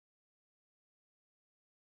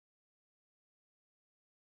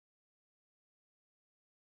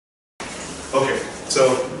Okay, so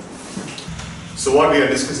what we are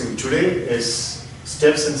discussing today is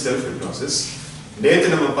steps in self-hypnosis. நேத்து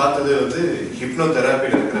நம்ம பார்த்தது வந்து hypnotherapy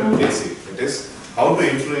இருக்கிற basic. It is how to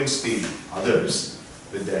influence the others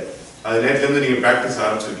with that. அது நேத்துல இருந்து நீங்க practice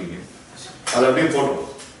ஆரம்பிச்சிருக்கீங்க. அது அப்படியே போட்டோம்.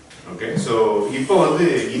 Okay, so இப்போ வந்து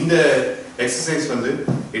இந்த exercise வந்து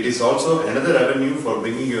it is also another avenue for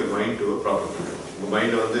bringing your mind to a proper control. உங்க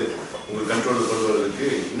மைண்ட் வந்து உங்க கண்ட்ரோல்ல கொண்டு வரதுக்கு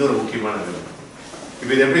இன்னொரு முக்கியமான விஷயம்.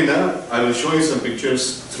 இப்போ இது எப்படின்னா I will show you some pictures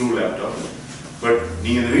through laptop. But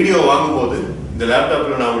நீங்க இந்த வீடியோ வாங்கும்போது இந்த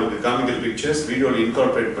லேப்டாப்ல நான் உங்களுக்கு காமிக்கிற பிக்சர்ஸ் வீடியோல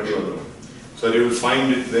இன்கார்பரேட் பண்ணி வந்துரும். So you will find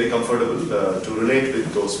it very comfortable to relate with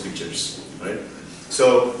those pictures, right? So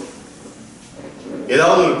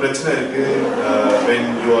ஏதாவது ஒரு பிரச்சனை இருக்கு when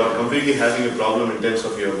you are completely having a problem in terms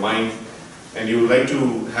of your mind and you would like to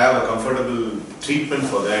have a comfortable treatment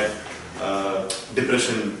for that,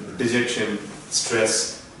 depression, dejection, stress,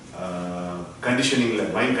 conditioning,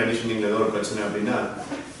 mind conditioning ஏதோ ஒரு பிரச்சனை அப்படின்னா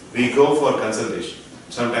we go for consultation.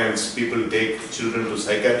 Sometimes people take children to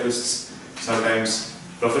psychiatrists, sometimes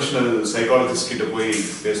professional psychologists கிட்ட போய்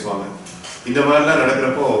பேசுவாங்க. இந்த மாதிரிலாம்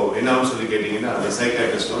நடக்கிறப்போ என்ன ஆகும் சொல்லி கேட்டீங்கன்னா அந்த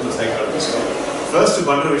சைக்காட்ரிஸ்டோ அந்த சைக்காலஜிஸ்டோ ஃபர்ஸ்ட்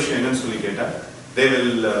பண்ற விஷயம் என்னன்னு சொல்லி கேட்டா they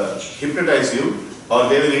will hypnotize you or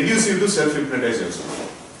they will induce you to self-hypnotize yourself.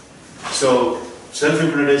 So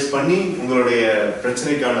self-hypnotize பண்ணி உங்களுடைய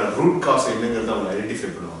பிரச்சனைக்கான root cause என்னங்கிறத அவங்க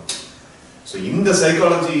ஐடென்டிஃபை பண்ணுவாங்க. So இந்த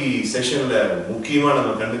சைக்காலஜி செஷன்ல முக்கியமா நம்ம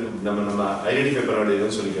ஐடென்டிஃபை பண்ண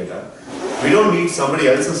வேண்டியதுன்னு சொல்லி கேட்டா we don't need somebody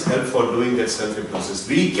else's help for doing that self-hypnosis.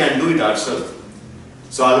 We can do it ourselves.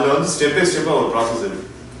 So அதுல வந்து ஸ்டெப் பை ஸ்டெப்பா ஒரு ப்ராசஸ் இருக்கு.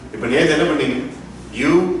 இப்போ நேத்து என்ன பண்ணீங்க?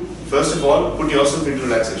 You first of all put yourself into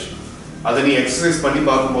relaxation. அதை நீ எக்ஸசைஸ் பண்ணி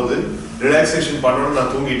பார்க்கும்போது ரிலாக்ஸேஷன் பண்ணணும்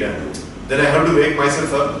நான் தூங்கிட்டேன். Then I have to wake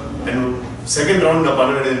myself up and second round நான்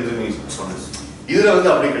பண்ண வேண்டியது நீ சொன்னீங்க. இதுல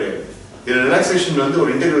வந்து அப்படி கிடையாது. The relaxation வந்து ஒரு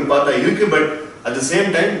integral part இருக்கு, but at the same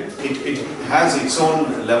time it has its own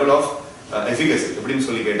level of efficacy. எப்படின்னு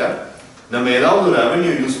சொல்லி கேட்டா நம்ம ஏதாவது ஒரு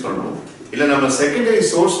avenue யூஸ் பண்ணணும் இல்ல நம்ம secondary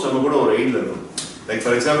source நம்ம கூட ஒரு aid இருக்கணும். Like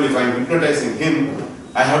for example, if I am hypnotizing him,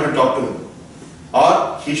 I have to talk to him, or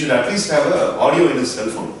he should at least have a audio in his cell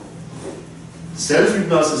phone. Self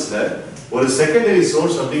hypnosisல ஒரு secondary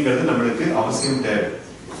source அப்படிங்கிறது நமக்கு அவசியம் தேவை.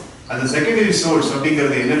 அந்த secondary source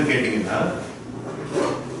அப்படிங்கிறது என்னன்னு கேட்டீங்கன்னா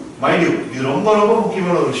mind you இது ரொம்ப ரொம்ப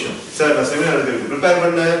முக்கியமான ஒரு விஷயம். சார் நான் செமினார் எடுக்கிறதுக்கு ப்ரிப்பேர்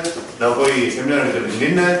பண்ணேன், நான் போய் செமினார் எடுக்கிறதுக்கு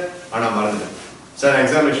நின்னேன், ஆனால் மறந்துட்டேன். சார் நான்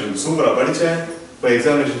எக்ஸாமினேஷன் சூப்பராக படித்தேன், இப்போ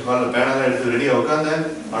எக்ஸாமினேஷன் ஹாலில் பேனெல்லாம் எடுத்து ரெடியாக உட்காந்தேன்,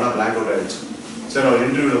 ஆனால் பிளாங்க் அவுட் ஆகிடுச்சு. சார் நான்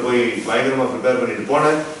இன்டர்வியூவில் போய் பயங்கரமாக ப்ரிப்பேர் பண்ணிட்டு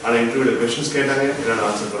போனேன், ஆனால் இன்டர்வியூவில் கொஸ்டின்ஸ் கேட்டாங்க, இல்லை நான்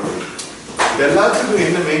ஆன்சர் பண்ண முடியும். இது எல்லாத்துக்கும்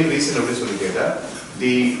என்ன மெயின் ரீசன் அப்படின்னு சொல்லி கேட்டால்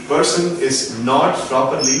the person is not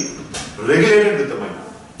properly regulated with the mind.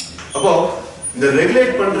 அப்போ இந்த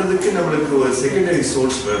ரெகுலேட் பண்றதுக்கு நம்மளுக்கு ஒரு செகண்டரி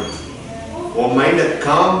சோர்ஸ் வேணும். உன் மைண்டை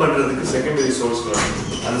காம் பண்றதுக்கு செகண்டரி சோர்ஸ் வேணும்.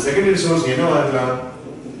 அந்த செகண்டரி சோர்ஸ் என்னவா இருக்கலாம்?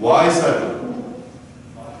 வாய்ஸா இருக்கலாம்,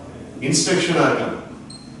 இன்ஸ்ட்ரக்ஷனா இருக்கலாம்,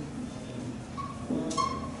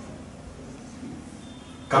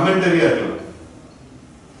 கமெண்டரியா இருக்கலாம்.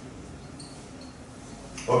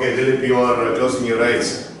 Okay, Dilip, you are closing your eyes.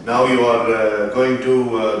 Now you are going to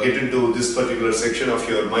get into this particular section of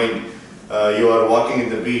your mind. You are walking in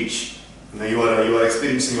the beach. You are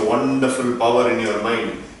experiencing a wonderful power in your mind.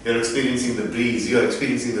 You are experiencing the breeze. You are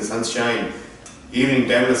experiencing the sunshine. Evening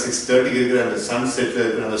time la 6:30 irukra and the sunset la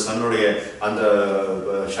irukra and the sun oda and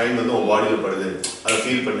shine vandu un body la padudhu adha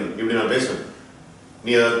feel pannu ipdi na pesuven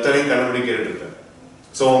nee adha kanamudi ketirukka.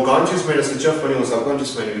 So un conscious mind switch off panni un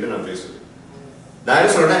subconscious mind kitta na pesuven. Na enna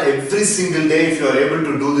solrana every single day if you are able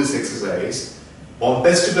to do this exercise un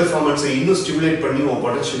best performance innu stimulate panni un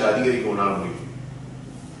potential adhigarikku unala mudiyum.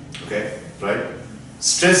 Okay, right?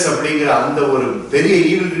 Stress அப்படிங்கிற அந்த ஒரு பெரிய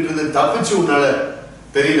evil கிட்ட இருந்து தப்பிச்சு உன்னால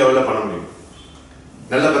பெரிய லெவல்ல பண்ண முடியும்,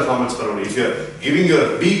 நல்ல பெர்ஃபார்மன்ஸ் பண்ண முடியும். If you are giving your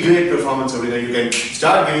B grade performance அப்படினா you can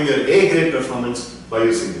start giving your A grade performance by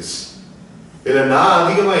using this. இல்ல நான்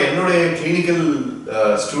அதிகமா என்னோட கிளினிக்கல்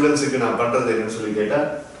ஸ்டூடண்ட்ஸ்க்கு நான் பண்றது என்னன்னு சொல்லி கேட்டா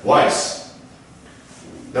வாய்ஸ்.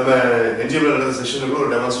 நம்ம என்ஜிஓல நடந்த செஷன்ல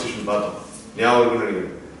ஒரு டெமான்ஸ்ட்ரேஷன் பார்த்தோம், ஞாபகம் இருக்குன்னு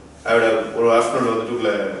நினைக்கிறேன். அவட ஒரு ஆஃப்டர்நூன் வந்து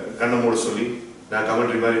டூக்ல கண்ணை மூட சொல்லி நான்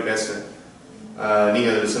கமெண்ட்ரி மாதிரி பேசுறேன், நீங்க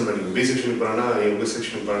அதை லிசன் பண்ணிக்கணும். பி செக்ஷன் பண்ணா உங்க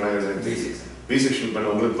செக்ஷன் பண்ணா பி செக்ஷன் பண்ண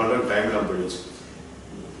உங்களுக்கு பண்ற டைம்லாம் போயிடுச்சு.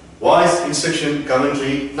 Voice, instruction,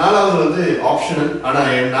 commentary. நாலாவது வந்து ஆப்ஷனல், ஆனா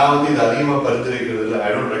நான் வந்து இது அதிகமா பரிந்துரைக்கிறது இல்லை. I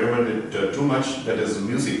don't recommend it too much. That is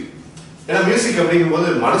music. ஏன்னா மியூசிக் அப்படிங்கும்போது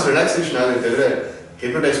மனசு ரிலாக்ஸேஷன் ஆகுது தவிர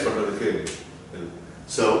ஹிப்னடைஸ் பண்றதுக்கு.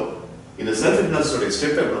 ஸோ இந்த செல்ஃப் ஹிப்னாசிஸோட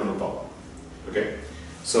ஸ்டெப் எப்படி நம்ம பார்ப்போம். Okay,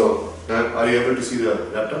 so are you able to see the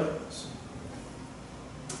laptop?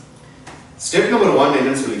 Step number 1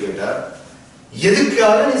 என்னன்னு சொல்லி கேட்டா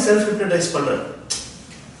எதுக்காக நீ செல்ஃப் ஹிப்னடைஸ் பண்ற?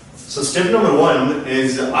 So step number 1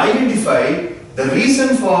 is identify the reason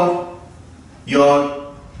for your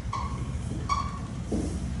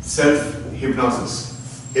self-hypnosis.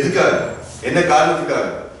 எதுக்காக? என்ன காரணத்துக்காக?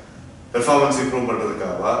 Performance improve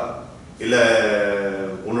பண்றதுக்காகவா? இல்ல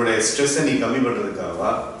உன்னுடைய ஸ்ட்ரெஸ்ஸை நீ கம்மி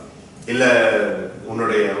பண்றதுக்காகவா? இல்ல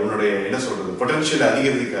உன்னுடைய என்ன சொல்றது potential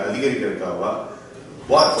அதிகரிக்கிறதுக்காகவா?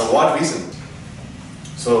 For what reason?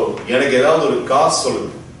 So எனக்கு ஏதாவது ஒரு காஸ்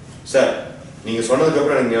சொல்லுங்க சார். நீங்க சொன்னதுக்கு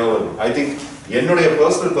அப்புறம் எனக்கு ஞாபகம் ஐ திங்க் என்னுடைய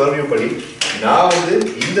பர்சனல் பர்வியூ படி நான் வந்து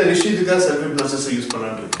இந்த விஷயத்துக்காக செல்ஃப் ஹிப்னோசிஸ் யூஸ்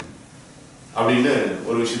பண்ணலான்னு இருக்கேன் அப்படின்னு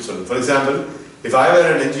ஒரு விஷயம் சொல்லுங்க. For example, if I were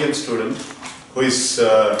an NGM student who is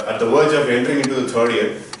at the verge of entering into the third year,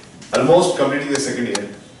 almost completing the second year,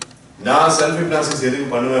 நான் செல்ஃப் ஹிப்னோசிஸ் எதுக்கு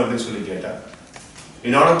பண்ணுவேன் அப்படின்னு சொல்லி கேட்டா,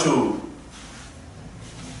 in order to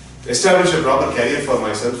establish a proper career for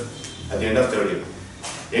myself at the end of third year.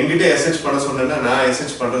 என்கிட்ட S H பண்ண சொன்னா நான்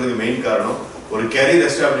எஸ்ஹெச் பண்றதுக்கு மெயின் காரணம் ஒரு கேரியர்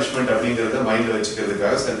எஸ்டாப்ளிஷ்மெண்ட் அப்படிங்கறத மைண்ட்ல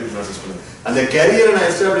வச்சுக்கிறதுக்காக செல்ஃப் ஹிப்னோசிஸ் பண்ணுவேன். அந்த கேரியரை நான்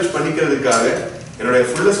எஸ்டாப்ளிஷ் பண்ணிக்கிறதுக்காக என்னோட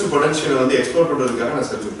ஃபுல்லஸ்ட் பொட்டன்ஷியலை வந்து எக்ஸ்ப்ளோர் பண்றதுக்காக நான்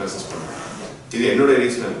செல்ஃப் ஹிப்னோசிஸ் பண்ணுவேன். இது என்னோட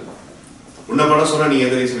ரீசன். உன்ன பண்ண சொன்னா நீ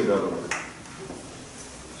எந்த ரீசனுக்காக பண்ணுவ?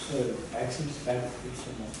 சார்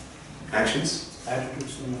ஆக்ஷன்ஸ்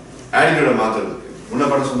ஆட்டிட்யூட மாத்துறதுக்கு. உன்ன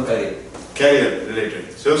பண்ண சொன்னா கேரியர் ரிலேட்டட்.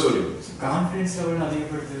 சொல்லு. Confidence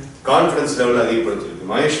level அதிகப்படுத்துறது.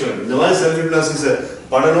 மகேஸ்வரன் இந்த மாதிரி செல்ஃப் ஹிப்னோசிஸ்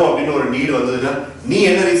பண்ணணும் அப்படின்னு ஒரு நீட் வந்ததுன்னா நீ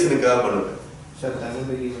என்ன ரீசனுக்காக பண்ணுவ?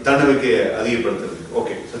 தன்னம்பிக்கை அதிகப்படுத்துறது.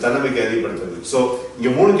 ஓகே, தன்னம்பிக்கை அதிகப்படுத்துறது. ஸோ இங்க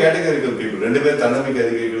 3 கேட்டகரிகள் பீப்புள். 2 பேர் தன்னம்பிக்கை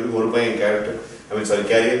அதிகரிக்கிறது, ஒரு பையன்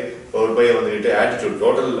கேரியர், ஒரு பையன் வந்துட்டு ஆட்டிடியூட்,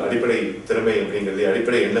 டோட்டல் அடிப்படை திறமை அப்படிங்கிறது,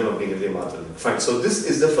 அடிப்படை எண்ணம் அப்படிங்கிறதே மாற்றுறது. Fine. So this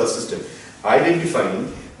is the first step, identifying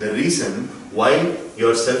the reason why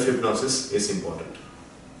your self hypnosis is important.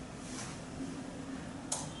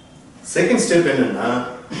 Second step என்னன்னா,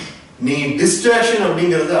 நீ டிஸ்ட்ராக்ஷன்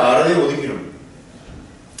அப்படிங்கறத அறவே ஒதுக்கிடும்.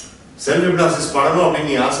 செல்ஃப் ஹிப்னோசிஸ் பண்ணணும்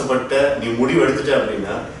அப்படின்னு நீ ஆசைப்பட்ட, நீ முடிவு எடுத்துட்ட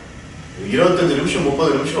அப்படின்னா 25 நிமிஷம்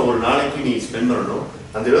 30 நிமிஷம் ஒரு நாளைக்கு நீ ஸ்பெண்ட் பண்ணணும்.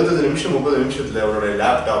 அந்த 25 நிமிஷம் 30 நிமிஷத்துல உன்னுடைய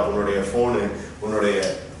லேப்டாப், உன்னுடைய போனு, உன்னுடைய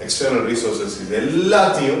எக்ஸ்டர்னல் ரிசோர்சஸ் இது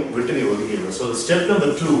எல்லாத்தையும் விட்டு நீ ஒதுக்கிடணும். So step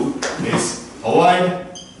number 2 is avoid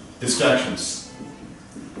distractions.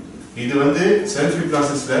 இது வந்து செல்ஃப்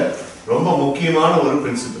ஹிப்னோசிஸ்ல ரொம்ப முக்கியமான ஒரு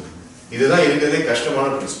பிரின்சிபல். இதுதான் இருக்கிறதே கஷ்டமான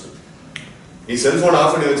பிரின்சிபல். நீ செல்போன்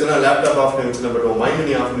ஆஃப் பண்ணி வச்சனா, லேப்டாப் ஆஃப் பண்ணி வச்சனா, பட் உன் மைண்ட்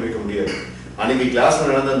நீ ஆஃப் பண்ணி வைக்க முடியாது. அன்னைக்கு கிளாஸ்ல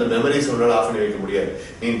நடந்த அந்த மெமரிஸ் உன்னால ஆஃப் பண்ணி வைக்க முடியாது.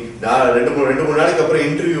 நீ நான் 2-3 நாளைக்கு அப்புறம்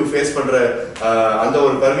இன்டர்வியூ ஃபேஸ் பண்ற அந்த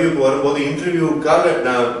ஒரு பர்வியூக்கு வரும்போது, இன்டர்வியூக்காக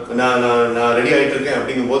நான் ரெடி ஆயிட்டு இருக்கேன்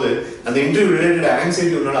அப்படிங்கும் போது அந்த இன்டர்வியூ ரிலேட்டட்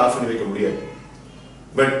ஆங்ஸைட்டி உன்னால ஆஃப் பண்ணி வைக்க முடியாது.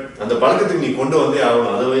 பட் அந்த பழக்கத்துக்கு நீ கொண்டு வந்தே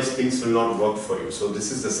ஆகணும். Otherwise things will not work for you. So this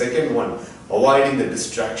is the second one, avoiding the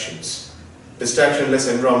distractions. Distractionless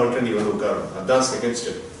environment நீ வந்து உட்காரணும். அதான் second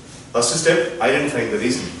step. First step identifying the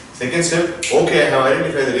reason. Second step, okay I have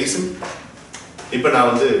identify the reason. இப்போ நான்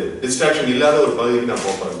வந்து distraction இல்லாத ஒரு பகுதிக்கு நான்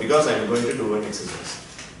போகிறேன். Because I am going to two an exercise.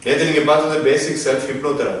 நேற்று நீங்க பார்த்தது பேசிக் செல்ஃப்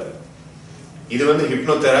ஹிப்னோதெரபி. இது வந்து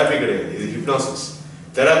ஹிப்னோதெரபி கிடையாது, இது ஹிப்னோசிஸ்.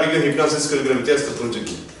 தெரபிக்கும் ஹிப்னோசிஸ்க்கு இருக்கிற வித்தியாசத்தை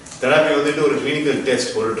புரிஞ்சுக்கணும். தெரபி வந்துட்டு ஒரு கிளினிக்கல்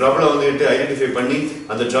டெஸ்ட், ஒரு ட்ரபிளை வந்துட்டு ஐடென்டிஃபை பண்ணி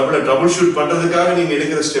அந்த ட்ரபிள் ஷூட் பண்றதுக்காக நீங்க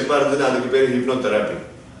எடுக்கிற ஸ்டெப்பா இருந்தது, அதுக்கு பேர் ஹிப்னோதெரபி.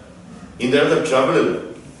 இந்த இடத்துல ட்ரபிள் இல்லை,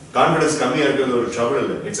 கான்ஃபிடன்ஸ் கம்மியா இருக்கிறது ஒரு ட்ரபிள்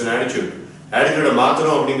இல்லை, இட்ஸ் அன் ஆட்டிடியூட். ஆட்டிடியூட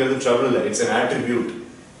மாத்தணும் அப்படிங்கிறது ட்ரபிள் இல்லை, இட்ஸ் அன் ஆட்ரிபியூட்.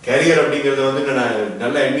 கேரியர் அப்படிங்கிறது வந்து நான்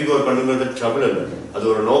நல்லா என்டிகோர் பண்ணுங்கிறது ட்ரபிள் இல்லை, அது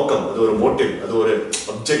ஒரு நோக்கம், அது ஒரு மோட்டிவ், அது ஒரு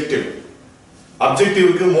அப்ஜெக்டிவ்.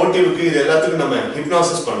 அப்ஜெக்டிவ்க்கு மோட்டிவ்க்கு இது எல்லாத்துக்கும் நம்ம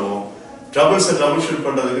ஹிப்னாசிஸ் பண்ணுவோம். ட்ரபிள்ஸை ட்ரபிள் ஷூட்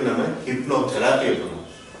பண்றதுக்கு நம்ம ஹிப்னோதெரபி பண்ணுவோம்.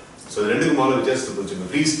 ஸோ ரெண்டுக்கு முதல்ல வித்தியாசத்தை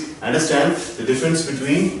புரிஞ்சுக்கணும். Please understand the difference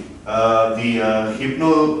between the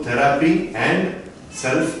hypnotherapy and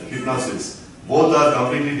self hypnosis. Both are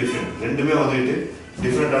completely different. ரெண்டுமே வந்துட்டு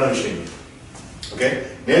டிஃபரெண்டான விஷயங்கள். ஓகே,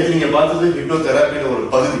 நேற்று நீங்க பார்த்தது ஹிப்னோதெரபியோட ஒரு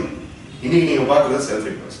பகுதி, இன்னைக்கு நீங்க பார்க்கறது செல்ஃப்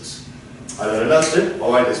ஹிப்னாசிஸ். அது ரெண்டாவது ஸ்டெப்,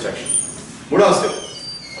 அவாய்ட் டிஸ்ட்ராக்ஷன். மூணாவது ஸ்டெப்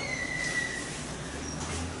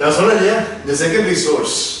நான் சொன்னேன் இல்லையா, இந்த செகண்டரி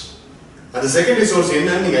சோர்ஸ். அந்த செகண்டரி சோர்ஸ்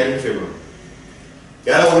என்னன்னு நீங்க ஐடென்டிஃபை பண்ணணும்.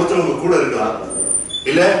 யாராவது ஒருத்தர் உங்க கூட இருக்கலாம்,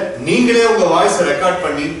 இல்ல நீங்களே உங்க வாய்ஸை ரெக்கார்ட்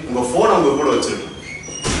பண்ணி உங்க போன் உங்க கூட வச்சிருக்கலாம்.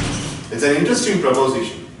 It's an interesting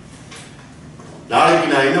proposition. நாளைக்கு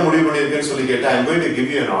நான் என்ன முடிவு பண்ணியிருக்கேன்னு சொல்லி கேட்டா, I am going to give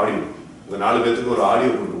you an audio. உங்க 4 பேருக்கு ஒரு ஆடியோ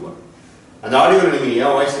கொடுத்துருப்பாங்க. அந்த ஆடியோவில் நீங்க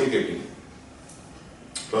என் வாய்ஸே கேட்பீங்க.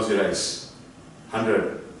 Close your eyes. 100,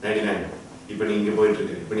 99. இப்போ நீ இங்கே போயிட்டு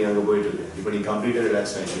இருக்கு, இப்போ நீ அங்கே போயிட்டு இருக்கு, இப்போ நீ கம்ப்ளீட்டாக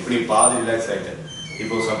ரிலாக்ஸ் ஆகிட்ட, இப்போ நீ பாதி ரிலாக்ஸ் ஆகிட்ட.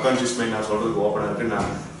 இப்போ சப்கான்ஷியஸ் மைண்ட் நான் சொல்றதுக்கு ஓப்பனாக இருக்கு.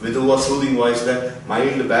 நான் மெதுவாக சூதிங் வாய்ஸில்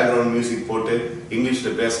மைண்டில் பேக்ரவுண்ட் மியூசிக் போட்டு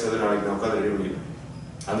இங்கிலீஷில் பேசுறது நாளைக்கு நான் உட்காந்து ரெடி பண்ணிடுவேன்.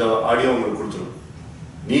 அந்த ஆடியோ உங்களுக்கு கொடுத்துரும்.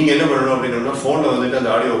 நீங்க என்ன பண்ணணும் அப்படின்னா, ஃபோனில் வந்துட்டு அந்த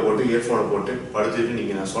ஆடியோவை போட்டு இயர்ஃபோனை போட்டு படுத்துட்டு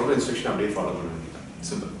நீங்க நான் சொல்ற இன்ஸ்ட்ரக்ஷன் அப்படியே ஃபாலோ பண்ண வேண்டியது.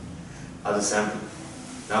 சிம்பிள். அது சாம்பிள்.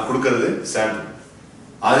 நான் கொடுக்கறது சாம்பிள்.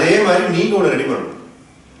 அதே மாதிரி நீங்க ஒன்று ரெடி பண்ணணும்.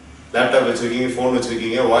 லேப்டாப் வச்சிருக்கீங்க, ஃபோன்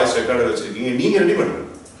வச்சிருக்கீங்க, வாய்ஸ் ரெக்கார்டர் வச்சிருக்கீங்க, நீங்க ரெடி பண்ணணும்.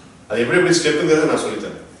 அது எப்படி ஸ்டெப்புங்கிறத நான்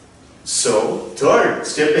சொல்லித்தரேன். ஸோ தேர்ட்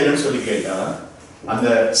ஸ்டெப் என்னன்னு சொல்லி கேட்டா, அந்த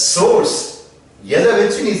சோர்ஸ் எதை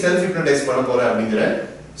வச்சு நீ செல்ஃப் ஹிப்னடைஸ் பண்ண போற அப்படிங்கிற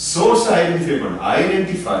சோர்ஸ் ஐடென்டிஃபை பண்ணு.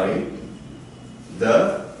 Identify the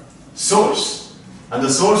source. அந்த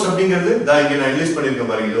சோர்ஸ் அப்படிங்கிறது தான் இங்க நான் இன்லிஸ்ட்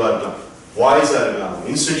பண்ணிருக்கேன் பாருங்க. இதுவா இருக்கலாம், வாய்ஸா இருக்கலாம்,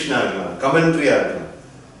 இன்ஸ்ட்ரக்ஷனா இருக்கலாம், கமெண்ட்ரியா இருக்கலாம்.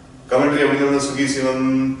 கமெண்ட்ரி அப்படிங்கிறது சுகி சிவம்,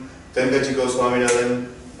 தென்கட்சிக்கோ சுவாமிநாதன்,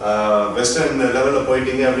 வெஸ்டர்ன் லெவல்ல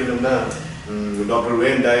போயிட்டீங்க அப்படின்னா doctor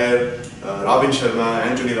van tyre, robin Sharma,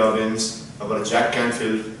 Antony Robbins, அப்புறம் ஜாக்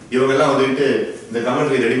கேன்ஃபீல்ட், இவங்கெல்லாம் வந்துட்டு இந்த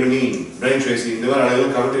கமெண்ட்ரி ரெடி பண்ணி, பிரைன் ட்ரேசி, இந்த மாதிரி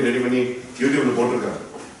அளவுக்கு கமெண்ட்ரி ரெடி பண்ணி யூடியூப்ல போட்டிருக்காங்க.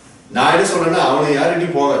 நான் என்ன சொல்றேன்னா, அவனை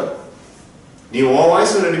யார்கிட்டையும் போகாது, நீ உன்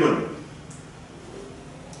வாய்ஸ் ரெடி பண்ணு.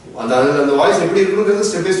 அந்த வாய்ஸ் எப்படி இருக்குங்கிறது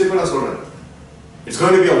ஸ்டெப் பை ஸ்டெப்பா நான் சொல்றேன். It's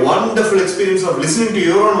going to be a wonderful experience of listening to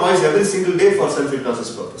your own voice every single day for self-hypnosis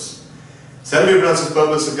purpose. Self-hypnosis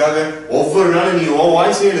purpose-க்காக ஒவ்வொரு நாளும் நீ உன்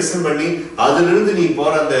வாய்ஸையே லிசன் பண்ணி அதிலிருந்து நீ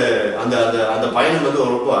போற அந்த பயணம் வந்து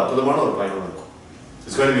ரொம்ப அற்புதமான ஒரு பயணம் இருக்கும்.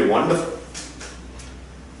 It's going to be wonderful.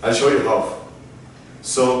 I'll show you how.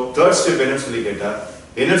 So third step என்னன்னு சொல்லி கேட்டா,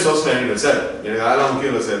 என்ன சோர்ஸ் வேணும் சார்? எனக்கு அதெல்லாம்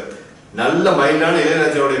முக்கியம் இல்லை சார். நல்ல மைல்டான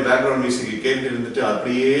இளையராஜாவுடைய பேக்ரவுண்ட் மியூசிக் கேட்டு இருந்துட்டு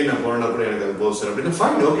அப்படியே நான் போனா கூட எனக்கு அது போதும் சார் அப்படின்னு.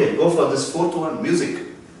 Fine, okay, go for this fourth one, music.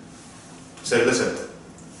 Sir இல்லை சார்,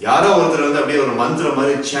 யாரோ ஒருத்தர் வந்து அப்படியே ஒரு மந்திரம்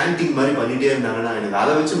மாதிரி சாண்டிங் மாதிரி பண்ணிட்டே இருந்தாங்கன்னா எனக்கு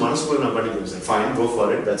அதை வச்சு மனசுக்குள்ள நான் பண்ணிக்குவேன் sir. Fine, go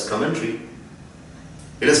for it, that's commentary.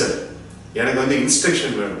 இல்லை சார், எனக்கு வந்து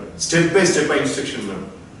இன்ஸ்ட்ரக்ஷன் வேணும், ஸ்டெப் பை ஸ்டெப்பா இன்ஸ்ட்ரக்ஷன்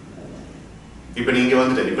வேணும். இப்போ நீங்க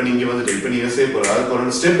வந்துட்டு இப்போ நீங்க செய்ய போற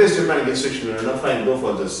ஸ்டெப் பை ஸ்டெப்பா எனக்கு இன்ஸ்ட்ரக்ஷன் வேணும்னா ஃபைன், கோ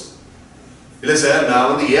ஃபார் திஸ். இல்ல சார், நான்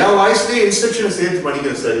வந்து என் வாய்ஸ்லயே இன்ஸ்ட்ரக்ஷன் சேர்த்து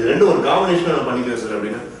பண்ணிக்கிறேன் சார், இது ரெண்டும் ஒரு காம்பினேஷன் நான் பண்ணிக்கிறேன் சார்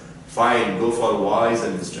அப்படின்னா fine, go for voice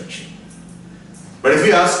and instruction. But if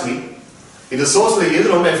you ask me, இந்த சோர்ஸ்ல எது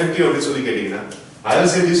ரொம்ப எஃபெக்டிவ் அப்படின்னு சொல்லி கேட்டீங்கன்னா, I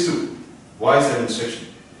will say these two, voice and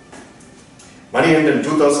instruction. Manikandan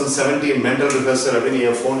 2017 mental rehearsal அப்படின்னு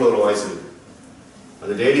என் போன்ல ஒரு வாய்ஸ் இருக்கு.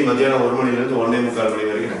 அது டெய்லி மத்தியானம் 1 மணிலேருந்து 1:45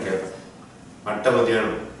 மணி வரைக்கும் நான் கேட்பேன். மட்ட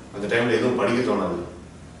மத்தியானம் அந்த டைம்ல எதுவும் படிக்க தோணாது,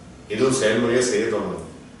 எதுவும் செயல்முறையா செய்ய தோணாது.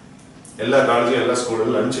 எல்லா காலேஜும் எல்லா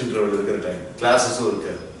ஸ்கூலும் லஞ்ச் இன்டர்வல் இருக்கிற டைம், கிளாஸஸும்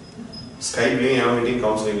இருக்காது, ஸ்கைப்லையும் என் மீட்டிங்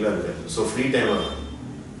கவுன்சிலிங்லாம் இருக்காது. ஸோ ஃப்ரீ டைமாக இருக்கும்.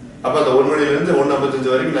 அப்போ அந்த 1 மணிலேருந்து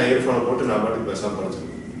 1:55 வரைக்கும் நான் இயர்ஃபோனை போட்டு நான் பாட்டுக்கு பேசாமல்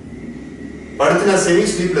படுத்து நான் செமி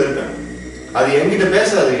ஸ்லீப்ல இருக்கேன். அது என்கிட்ட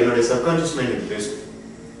பேசாது, என்னுடைய சப்கான்ஷியஸ் மைண்ட் பேசும்.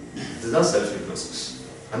 இதுதான் செல்ஃப் ஹிப்னோசிஸ்.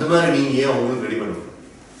 அந்த மாதிரி நீங்க ஏன் உங்களுக்கு ரெடி பண்ணணும்?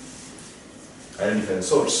 Identify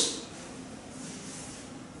source.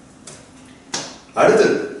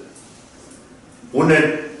 அடுத்தது, உன்னை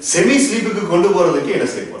செமி ஸ்லீப்புக்கு கொண்டு போறதுக்கு என்ன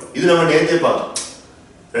செய்யப்போம்? இது நம்ம நேரத்தே பார்த்தோம்,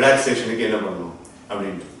 ரிலாக்ஸேஷனுக்கு என்ன பண்ணணும்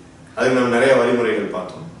அப்படின்ட்டு. அதுக்கு நம்ம நிறைய வழிமுறைகள்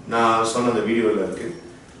பார்த்தோம். நான் சொன்ன அந்த வீடியோவில் இருக்கு,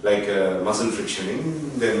 லைக் மசில் ஃப்ரிக்ஷனிங்,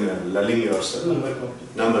 தென் லல்லிங் யுவர்செல்ஃப்,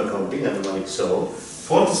 நம்பர் கவுண்டிங், அந்த மாதிரி. ஸோ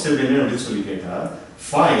ஃபோர்த் ஸ்டெப் என்ன அப்படின்னு சொல்லி கேட்டா,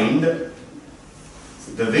 find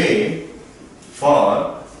the way for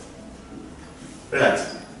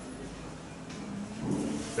relaxing.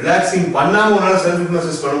 Relaxing பண்ணாம உன்னால செல்ஃப்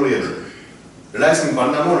ஹிப்னோசிஸ் பண்ண முடியாது. ரிலாக்ஸிங்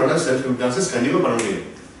பண்ணாம உன்னால செல்ஃப் ஹிப்னோசிஸ் கண்டிப்பா பண்ண முடியாது.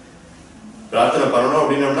 பிரார்த்தனை பண்ணணும்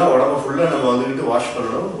அப்படின்னோம்னா உடம்பு ஃபுல்லா நம்ம வந்துட்டு வாஷ்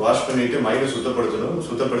பண்ணணும். வாஷ் பண்ணிட்டு மைண்டை சுத்தப்படுத்தணும்.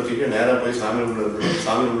 சுத்தப்படுத்திட்டு நேராக போய் சாமி ரூம்ல இருக்கணும்.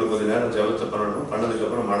 சாமி ரூம்ல கொஞ்சம் நேரம் ஜபத்தை பண்ணணும். பண்ணதுக்கு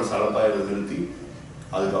அப்புறம் மனசு அளப்பாயிரத்தை நிறுத்தி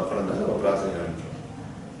அதுக்கப்புறம் தான் நம்ம பிரார்த்தனை ஆரம்பிக்கணும்.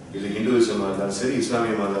 இது ஹிந்துவிசமா இருந்தாலும் சரி,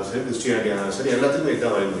 இஸ்லாமியமா இருந்தாலும் சரி, கிறிஸ்டியானிட்டியா இருந்தாலும் சரி, எல்லாத்துக்குமே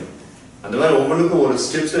இதுதான் வழிமுறை. அந்த மாதிரி ஒவ்வொன்றுக்கும் ஒரு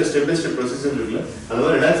ஸ்டெப் பை ஸ்டெப் ப்ரொசீஜர் இருக்குல்ல, அந்த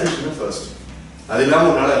மாதிரி ரிலாக்ஸேஷன் ஃபர்ஸ்ட். அது இல்லாம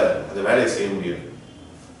உன்னால அந்த வேலையை செய்ய முடியாது.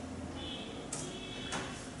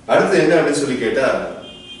 அடுத்து என்ன அப்படின்னு சொல்லி கேட்டா,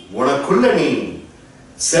 உனக்குள்ள நீ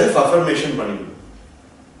செல்ஃப் அஃபர்மேஷன் பண்ணிக்கணும்.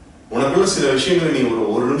 உனக்குள்ள சில விஷயங்களை நீ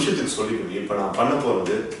ஒரு நிமிஷத்துக்கு சொல்லிக்கணும். இப்ப நான் பண்ண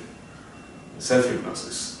போறது செல்ஃப்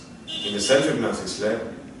ஹிப்னாசிஸ். இந்த செல்ஃப் ஹிப்னாசிஸ்ல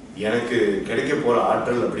எனக்கு கிடைக்க போற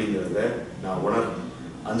ஆற்றல் அப்படிங்கிறத நான் உணரணும்.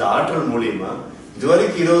 அந்த ஆற்றல் மூலியமா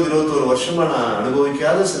இதுவரைக்கும் 20-21 வருஷமா நான்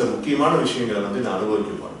அனுபவிக்காத சில முக்கியமான விஷயங்களை வந்து நான்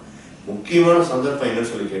அனுபவிக்க போறேன். முக்கியமான சந்தர்ப்பம் என்னன்னு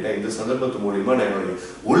சொல்லி கேட்டா, இந்த சந்தர்ப்பத்து மூலியமா நான் என்னுடைய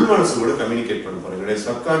உள் மனசு கூட கம்யூனிகேட் பண்ண போறேன், என்னுடைய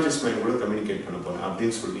சப்கான்சியஸ் மைண்ட் கூட கம்யூனிகேட் பண்ண போறேன்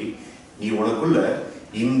அப்படின்னு சொல்லி நீ உனக்குள்ள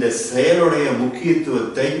இந்த செயலுடைய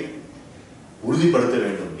முக்கியத்துவத்தை உறுதிப்படுத்த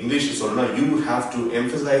வேண்டும். இங்கிலீஷ்ல சொல்லணும்னா, you have to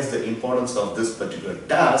emphasize the importance of this particular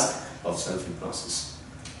task of self hypnosis.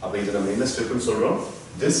 அப்ப இது நம்ம என்ன ஸ்டெப்னு சொல்றோம்?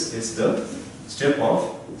 This is the step of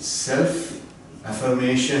self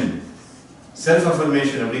affirmation. Self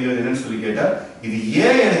affirmation அப்படிங்கிறது என்னன்னு சொல்லி கேட்டா, இது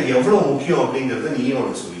ஏன் எனக்கு எவ்வளவு முக்கியம் அப்படிங்கறத நீயே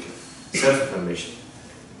உனக்கு சொல்லிக்க. செல்ஃப் அஃபர்மேஷன்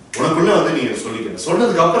உனக்குள்ள வந்து நீ சொல்லிக்க.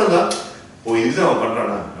 சொன்னதுக்கு அப்புறம் தான் ஓ இதுதான் அவன்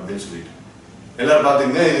பண்றானா அப்படின்னு சொல்லிட்டு எல்லாரும்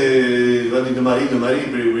பாத்தீங்கன்னா, இது வந்து இந்த மாதிரி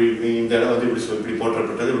இப்படி இந்த இடம் வந்து இப்படி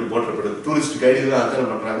போற்றப்பட்டது, இப்படி போற்றப்பட்டது. டூரிஸ்ட் கைடுகள் அத்தனை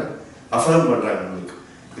பண்றாங்க, அஃபர்ம் பண்றாங்க. நம்மளுக்கு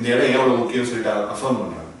இந்த இடம் எவ்வளோ முக்கியம் சொல்லிட்டு அஃபர்ம்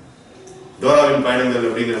பண்ணுறாங்க. டோராவின் பயணங்கள்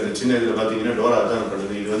அப்படிங்கிற அந்த சின்ன இதில் பார்த்தீங்கன்னா டோரா தான்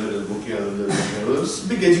பண்ணுது, இது வந்து முக்கியம், அது வந்து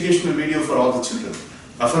big educational video for all the children.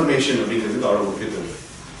 Affirmation அப்படிங்கிறதுக்கு அவ்வளோ முக்கியத்துவம்.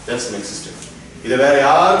 That's next step. இதை வேற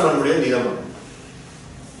யாரும் பண்ண முடியாது, நீ தான் பண்ணணும்.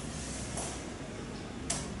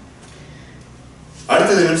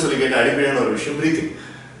 அடுத்தது என்னன்னு சொல்லி கேட்ட அடிப்படையான ஒரு விஷயம் பிரீத்திங்.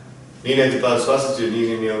 நீ நேற்று சுவாசிச்சு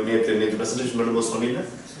நேற்று ப்ரெசன்டேஷன் பண்ணும்போது சொன்னீங்கன்னா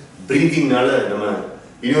பிரீத்திங்னால நம்ம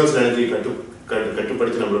யூனிவர்சல் எனர்ஜி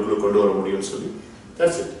கட்டுப்படுத்தி நம்மளுக்குள்ள கொண்டு வர முடியும்னு சொல்லி.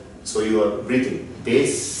 That's it. So you are breathing.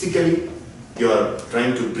 Basically, you are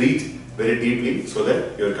trying to breathe very deeply so that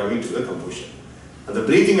you are coming to the composure. And the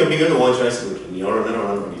breathing அப்படிங்கிறது one choice இருக்கு. நீ எவ்வளோ நேரம்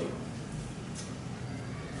வேணாலும் பண்ணிக்கலாம்.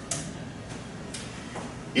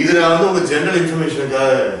 இது நான் வந்து உங்க ஜெனரல்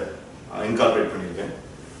இன்ஃபர்மேஷனுக்காக இன்கார்பரேட் பண்ணியிருக்கேன்.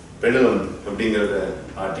 பெண்டலம் அப்படிங்கிறத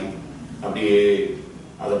ஆட்டி அப்படியே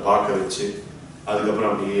அதை பார்க்க வச்சு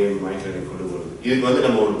அதுக்கப்புறம் அப்படியே மைண்டில் கொண்டு போகிறது. இதுக்கு வந்து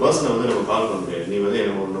நம்ம ஒரு பர்சனை வந்து நம்ம கால் பண்ண முடியாது. நீ வந்து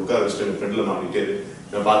என்ன ஒரு நுக்கா வச்சுட்டு எனக்கு பெண்டலம் ஆடிட்டு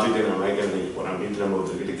நான் பார்த்துட்டு நான் மைக்கல் நினைக்க போகிறேன் அப்படின்ட்டு நம்ம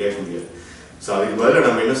ஒருத்தர்கிட்ட கேட்க முடியாது. ஸோ அதுக்கு பதிலாக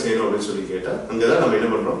நம்ம என்ன செய்யணும் அப்படின்னு சொல்லி கேட்டால் அங்கே தான் நம்ம என்ன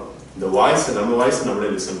பண்ணுறோம், இந்த வாய்ஸை நம்ம வாய்ஸை நம்மளே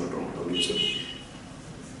லிசன் பண்ணுறோம் அப்படின்னு சொல்லி.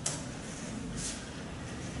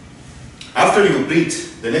 After you breathe,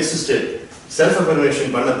 the next step, self-affirmation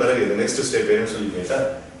பண்ண பிறகு the next step என்னன்னு சொல்லி கேட்டால்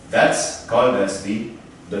that's called as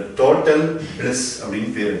the total bliss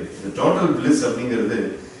அப்படின்னு பேரு. இந்த total bliss அப்படிங்கிறது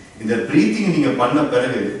இந்த பிரீத்திங் நீங்க பண்ண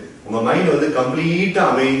பிறகு உங்க மைண்ட் வந்து கம்ப்ளீட்டா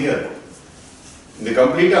அமைதியா இருக்கும். இந்த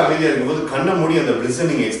கம்ப்ளீட்டா அமைதியா இருக்கும்போது கண்ணை மூடி அந்த பிளிஸ்ஸை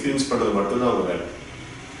நீங்க எக்ஸ்பீரியன்ஸ் பண்றது மட்டும்தான் உங்க வேலை.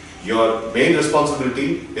 Your main responsibility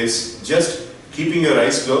is just keeping your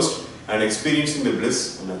eyes closed and experiencing the bliss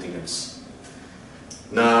and nothing else.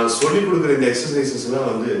 நான் சொல்லிக் கொடுக்குற இந்த எக்ஸசைசஸ் எல்லாம்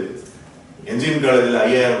வந்து என்ஜினியரிங் காலேஜில்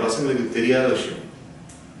 5000 பசங்களுக்கு தெரியாத விஷயம்,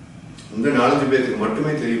 உங்க 4-5 பேருக்கு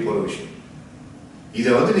மட்டுமே தெரிய போற விஷயம். இதை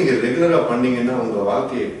வந்து நீங்க ரெகுலரா பண்ணீங்கன்னா உங்க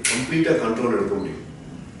வாழ்க்கையை கம்ப்ளீட்டா கண்ட்ரோல் எடுக்க முடியும்.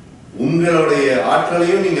 உங்களுடைய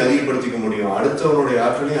ஆற்றலையும் நீங்க அதிகப்படுத்திக்க முடியும், அடுத்தவனுடைய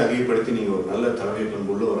ஆற்றலையும் அதிகப்படுத்தி நீங்க ஒரு நல்ல தலைமை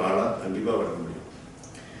பண்புள்ள ஒரு ஆளா கண்டிப்பா வர முடியும்.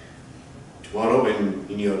 Tomorrow when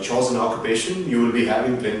in your chosen occupation you will be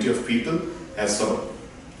having plenty of people as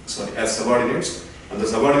subordinates. அந்த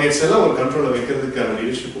subordinates எல்லாம் ஒரு கண்ட்ரோல வைக்கிறதுக்கான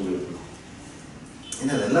லீடர்ஷிப் உங்களுக்கு.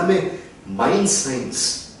 ஏன்னா அது எல்லாமே மைண்ட் சயின்ஸ்.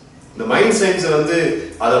 இந்த மைண்ட் சயின்ஸை வந்து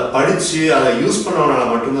அதை படிச்சு அதை யூஸ் பண்ணவனால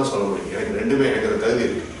மட்டும்தான் சொல்ல முடியும். எனக்கு ரெண்டுமே எனக்கு அது தகுதி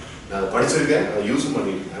இருக்கு. நான் அதை படிச்சிருக்கேன், அதை யூஸும்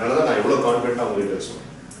பண்ணிருக்கேன். அதனால தான் நான் எவ்வளோ கான்ஃபிடென்ட்டாக உங்கள்கிட்ட சொல்றேன்.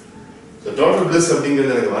 ஸோ டோட்டல் பிளிஸ்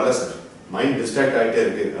அப்படிங்கிறது எனக்கு வரல சார், மைண்ட் டிஸ்ட்ராக்ட் ஆகிட்டே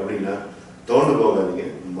இருக்கு அப்படின்னா தோண்டு போகாதீங்க.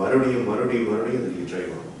 மறுபடியும் மறுபடியும் மறுபடியும் அதை நீங்கள் ட்ரை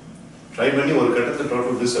பண்ணணும். ட்ரை பண்ணி ஒரு கட்டத்தில்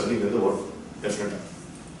டோட்டல் பிளிஸ் அப்படிங்கிறது வரும் டெஃபினட்டாக.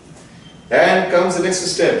 And comes the next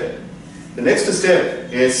step. The next step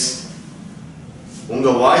is உங்க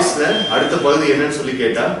வாய்ஸ்ல அடுத்த பகுதி என்னன்னு சொல்லி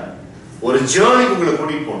கேட்டா ஒரு ஜேர்னிக்கு உங்களை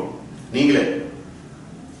கூட்டிட்டு போகணும். நீங்களே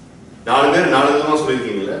 4 பேர் 4 விதமா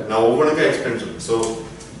சொல்லியிருக்கீங்கல்ல, நான் ஒவ்வொன்றுக்கும் எக்ஸ்பிளைன் சொல்றேன். ஸோ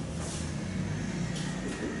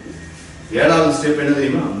 7வது ஸ்டெப் என்ன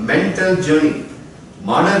தெரியுமா? மென்டல் ஜேர்னி,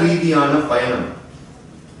 மன ரீதியான பயணம்.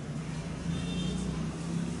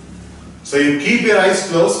 So you keep your eyes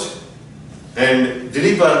closed and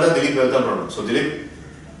திலீப்பா இருந்தா திலீப் தான் பண்ணணும். ஸோ திலீப்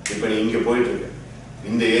இப்ப நீ இங்க போயிட்டு இருக்க,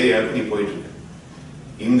 இந்த ஏரியாவுக்கு நீ போயிட்டு இருக்க,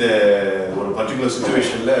 இந்த ஒரு பர்டிகுலர்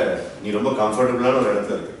சிச்சுவேஷன்ல நீ ரொம்ப கம்ஃபர்டபுளான ஒரு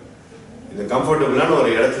இடத்துல இருக்கு. இந்த கம்ஃபர்டபுளான ஒரு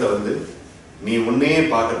இடத்துல வந்து நீ முன்னே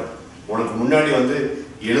பார்க்குற, உனக்கு முன்னாடி வந்து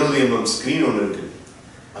 70 mm ஸ்க்ரீன் ஒன்று இருக்கு.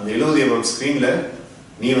 அந்த 70 mm ஸ்க்ரீன்ல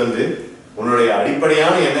நீ வந்து உன்னுடைய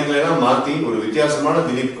அடிப்படையான எண்ணங்களை எல்லாம் மாற்றி ஒரு வித்தியாசமான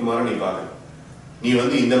திலீப் குமாரை நீ பார்க்குற. நீ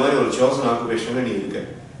வந்து இந்த மாதிரி ஒரு சோசன் ஆக்குபேஷன்ல நீ இருக்க,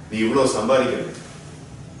 நீ இவ்வளோ சம்பாதிக்கிற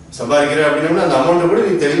அப்படின்னா அந்த அமௌண்ட்டை கூட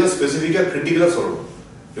நீ தெளிவாக ஸ்பெசிஃபிக்காக கிரிட்டிக்கலாக சொல்லணும்.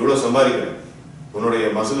 இவ்வளோ சம்பாதிக்கிற, உன்னுடைய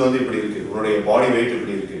மசில் வந்து இப்படி இருக்கு, உன்னுடைய பாடி வெயிட்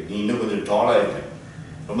இப்படி இருக்கு, நீ இன்னும் கொஞ்சம் டாலா இருக்க,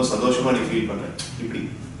 ரொம்ப சந்தோஷமா நீ ஃபீல் பண்ற இப்படி.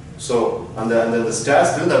 ஸோ அந்த அந்த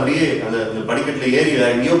ஸ்டாஸ்ல இருந்து அப்படியே அந்த படிக்கட்டில் ஏறி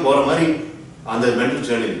எங்கேயோ போற மாதிரி அந்த மென்டல்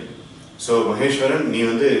ஜேர்னி. ஸோ மகேஸ்வரன், நீ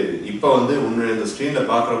வந்து இப்போ வந்து உன்னுடைய இந்த ஸ்க்ரீன்ல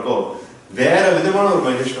பாக்குறப்போ வேற விதமான ஒரு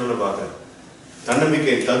மகேஸ்வரனை பாக்குற,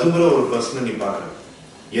 தன்னம்பிக்கை ததும்புற ஒரு பர்சனை நீ பாக்குற,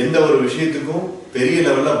 எந்த ஒரு விஷயத்துக்கும் பெரிய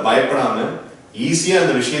லெவல்ல பயப்படாம ஈஸியா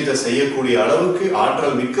அந்த விஷயத்தை செய்யக்கூடிய அளவுக்கு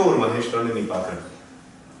ஆற்றல் மிக்க ஒரு மகேஸ்வரன் நீ பாக்குற.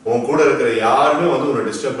 உன் கூட இருக்கிற யாருமே வந்து உன்னை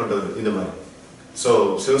டிஸ்டர்ப் பண்றது இந்த மாதிரி. ஸோ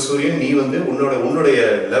சிவசூரியன், நீ வந்து உன்னுடைய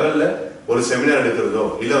லெவல்ல ஒரு செமினார் எடுக்கிறதோ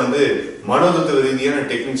இல்ல வந்து மனோதத்துவ ரீதியான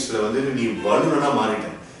டெக்னிக்ஸ்ல வந்து நீ வல்லுநனா மாறிட்ட.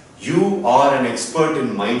 You are an expert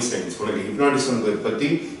in mind science. உனக்கு ஹிப்னாட்டிசம் பத்தி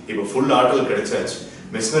இப்போ ஃபுல் ஆற்றல் கிடைச்சாச்சு.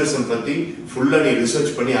 மெஸ்மரிசம் பத்தி ஃபுல்லா நீ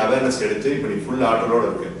ரிசர்ச் பண்ணி அவேர்னஸ் எடுத்து இப்போ நீ ஃபுல் ஆற்றலோட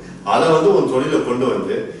இருக்கு. அதை வந்து உன் தொழில கொண்டு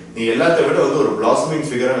வந்து நீ எல்லாத்த விட வந்து ஒரு பிளாசமிங்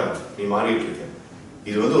ஃபிகரா நீ மாறிட்டு இருக்க.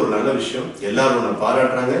 இது வந்து ஒரு நல்ல விஷயம், எல்லாரும் உன்னை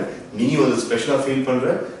பாராட்டுறாங்க, நீ வந்து ஸ்பெஷலா ஃபீல் பண்ற.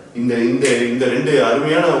 இந்த இந்த இந்த 2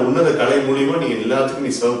 அருமையான உன்னத கலை மூலியமா நீ எல்லாத்துக்கும்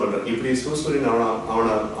நீ சர்வ் பண்ற. இப்படி சிவசூரியன்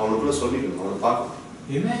அவனுக்குள்ள சொல்லிக்கணும், அவனை பார்க்கணும்.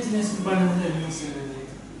 இமேஜினேஷன் பண்ணுறது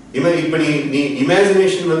இப்போ நீ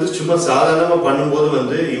இமேஜினேஷன் வந்து சும்மா சாதாரணமா பண்ணும்போது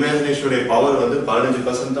வந்து இமேஜினேஷனுடைய பவர் வந்து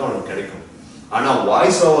 15% தான் உனக்கு கிடைக்கும். ஆனா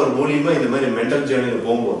வாய்ஸ் ஓவர் மூலியமா இந்த மாதிரி மென்டல் ஜேர்னில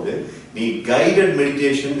போகும்போது நீ கைடட்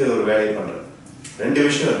மெடிடேஷன்ங்கிற ஒரு வேலையை பண்ற. ரெண்டு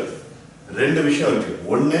விஷயம் இருக்கு.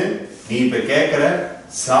 ஒண்ணு, நீ இப்ப கேட்கிற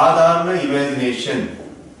சாதாரண இமேஜினேஷன்,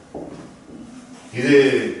 இது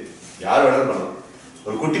யார் வேணாலும் பண்ணலாம்.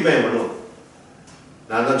 ஒரு குட்டி பையன் பண்ணுவோம்,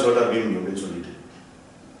 நான் தான் சொல்றேன் அப்படின்னு சொல்லிட்டு.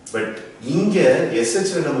 பட் இங்க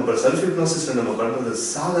எஸ்ஹெச்ல நம்ம செல்ஃப் ஹிப்னோசிஸ்ல நம்ம பண்றது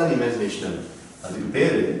சாதாரண இமேஜினேஷன். அதுக்கு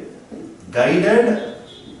பேரு கைடட்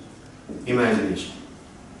இமேஜினேஷன்.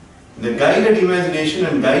 இந்த guided imagination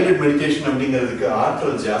and guided meditation அப்படிங்கிறதுக்கு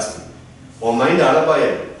ஆற்றல் ஜாஸ்தி. உன் மைண்ட் அலப்பாய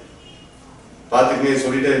பாத்துக்கங்க,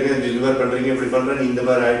 சொல்லிட்டே இருக்கு, இந்த மாதிரி பண்றீங்க, இப்படி பண்ற, நீ இந்த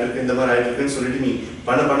மாதிரி ஆயிட்டு இருக்கு, இந்த மாதிரி ஆயிட்டு இருக்குன்னு சொல்லிட்டு நீ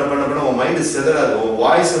பண்ண உன் மைண்ட் செதறாது. உன்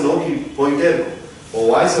வாய்ஸை நோக்கி போயிட்டே இருக்கும். உன்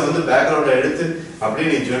வாய்ஸை வந்து பேக்ரவுண்ட எடுத்து அப்படியே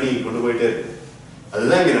நீ ஜேர்னி கொண்டு போயிட்டே இருக்கு.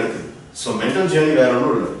 அதுதான் இங்க நடக்குது. ஸோ மென்டல் ஜேர்னி வேற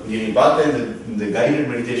ஒன்றும் இல்லை. நீ பார்த்த இந்த கைடட்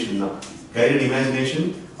மெடிடேஷன் தான், guided imagination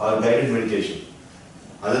R guided meditation.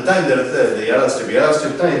 அதுதான் இந்த இடத்துல இந்த 7வது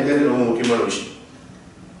ஸ்டெப் தான் இருக்கிறது ரொம்ப முக்கியமான விஷயம்.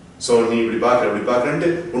 ஸோ நீ இப்படி பார்க்கறன்ட்டு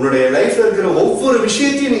உன்னுடைய லைஃப்ல இருக்கிற ஒவ்வொரு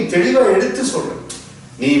விஷயத்தையும் நீ தெளிவா எடுத்து சொல்ற.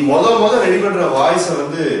 நீ முத ரெடி பண்ற வாய்ஸை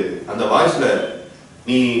வந்து அந்த வாய்ஸ்ல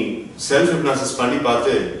நீ செல்ஃப் ஹிப்னாசிஸ் பண்ணி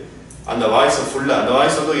பார்த்து அந்த வாய்ஸை ஃபுல்லா, அந்த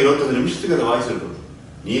வாய்ஸ் வந்து 25 நிமிஷத்துக்கு அந்த வாய்ஸ் இருக்கும்.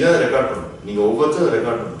 நீ தான் அதை ரெக்கார்ட் பண்ணணும். நீங்க ஒவ்வொருத்தரும் அதை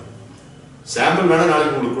ரெக்கார்ட் பண்ணணும். சாம்பிள் வேணா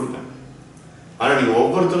நாளைக்கு உங்களுக்கு கொடுப்பேன். ஆனா நீங்க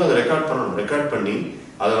ஒவ்வொருத்தரும் அதை ரெக்கார்ட் பண்ணணும். ரெக்கார்ட் பண்ணி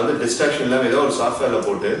அதை வந்து டிஸ்ட்ராக்ஷன் இல்லாம ஏதோ ஒரு சாஃப்ட்வேர்ல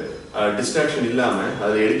போட்டு டிஸ்ட்ராக்ஷன் இல்லாம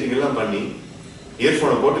அதை எடிட்டிங் எல்லாம் பண்ணி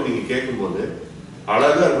இயர்போனை போட்டு நீங்க கேட்கும்போது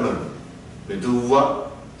அழகா இருக்கணும். மெதுவா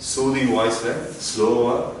சூதிங் வாய்ஸ்ல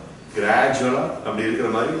ஸ்லோவா கிராஜுவலா அப்படி இருக்கிற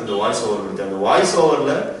மாதிரி அந்த வாய்ஸ் ஓவர் இருக்கு. அந்த வாய்ஸ்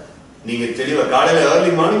ஓவர்ல நீங்க தெளிவா காலையில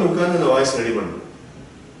ஏர்லி மார்னிங் உட்கார்ந்து அந்த வாய்ஸ் ரெடி பண்ணணும்.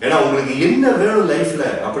 ஏன்னா உங்களுக்கு என்ன வேணும் லைஃப்ல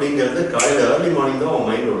அப்படிங்கறத காலையில ஏர்லி மார்னிங் தான் உன்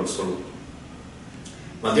மைண்ட் உனக்கு சொல்லும்.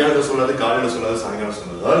 மத்தியானத்தை சொல்லாது, காலையில சொல்லாது, சாயங்காலம்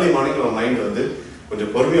சொல்லாது. ஏர்லி மார்னிங் உன் மைண்ட் வந்து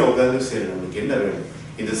கொஞ்சம் பொறுமையா உட்கார்ந்து சரி நமக்கு என்ன வேணும்.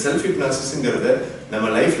 இந்த செல்ஃப் ஹிப்னாசிஸ்ங்கிறத நம்ம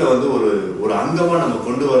லைஃப்ல வந்து ஒரு அங்கமா நம்ம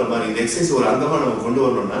கொண்டு வர மாதிரி, இந்த எக்ஸசைஸ் ஒரு அங்கமா நம்ம கொண்டு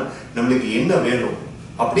வரணும்னா நம்மளுக்கு என்ன வேணும்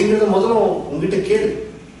அப்படிங்கறத முதல்ல உங்ககிட்ட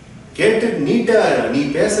கேட்டு நீட்டா நீ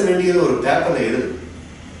பேச வேண்டியது ஒரு பேப்பர்ல எழுது.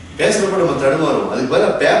 பேசுறப்ப நம்ம தடுமாறும். அதுக்கு பதிலா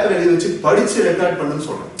பேப்பர் எழுதி வச்சு படிச்சு ரெக்கார்ட் பண்ணுன்னு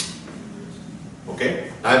சொல்றேன். ஓகே,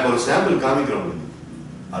 நான் இப்போ ஒரு சாம்பிள் காமிக்கிறேன் உங்களுக்கு.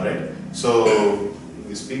 ஆல்ரைட், ஸோ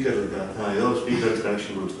இங்க ஸ்பீக்கர் இருக்கா? ஏதோ ஸ்பீக்கர்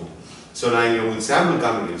கனெக்ஷன் கொடுத்துருக்கோம். ஸோ நான் இங்க உங்களுக்கு சாம்பிள்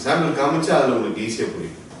காமிக்கிறேன். சாம்பிள் காமிச்சா அதுல உங்களுக்கு ஈஸியா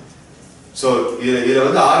புரியும். ஸோ இதுல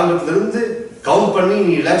வந்து ஆரம்பத்துல இருந்து கவுண்ட் பண்ணி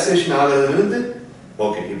நீ ரிலாக்ஸேஷன் ஆகிறதுல இருந்து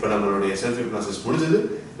ஓகே இப்போ நம்மளுடைய செல்ஃப் ஹிப்னாசிஸ் முடிஞ்சது,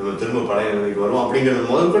 நம்ம திரும்ப பழைய நிலைமைக்கு வரும்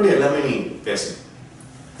அப்படிங்கறது முதற்கொண்டு எல்லாமே நீ பேசு.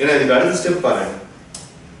 ஏன்னா இதுக்கு அடுத்த ஸ்டெப் பாருங்க.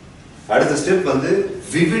 அடுத்த ஸ்டெப் வந்து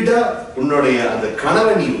விவிடா உன்னுடைய அந்த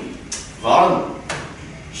கனவை நீ வாழணும்.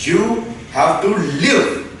 You have to live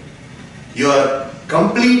your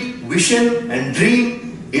complete vision and dream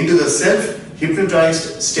into the self-hypnotized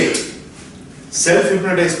state.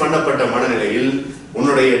 Self-hypnotize பண்ணப்பட்ட மனநிலையில்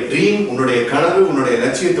உன்னுடைய ட்ரீம், உன்னுடைய கனவு, உன்னுடைய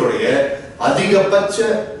லட்சியத்தோடைய அதிகபட்ச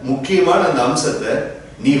முக்கியமான அந்த அம்சத்தை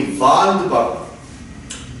நீ வாழ்ந்து பார்க்கணும்.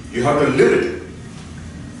 You have to live it.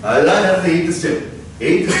 அதுதான் அந்த 8th step.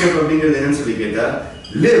 8th step அப்படிங்கிறது என்னன்னு சொல்லி கேட்டா,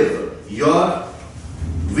 live your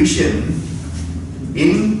vision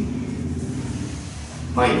in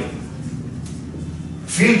mind.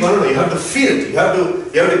 Feel பண்ணணும். You have to feel it. You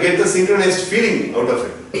have to get the synchronized feeling out of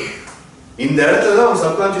it. இந்த இடத்துல தான் உன்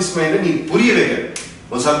சப்கான்ஷியஸ் மைண்டை நீ புரிய வைக்கிற,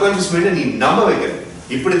 உன் சப்கான்ஷியஸ் மைண்டை நீ நம்ப வைக்கிற.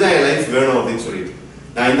 இப்படித்தான் என் லைஃப் வேணும் அப்படின்னு சொல்லிட்டு,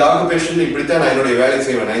 நான் இந்த ஆக்குபேஷன்ல இப்படித்தான் நான் என்னுடைய வேலையை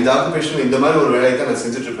செய்வேன், நான் இந்த ஆக்குபேஷன்ல இந்த மாதிரி ஒரு வேலையை தான் நான்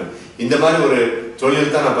செஞ்சுட்டு இருப்பேன், இந்த மாதிரி ஒரு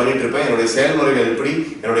தொழில் தான் நான் பண்ணிட்டு இருப்பேன், என்னுடைய செயல்முறைகள் இப்படி,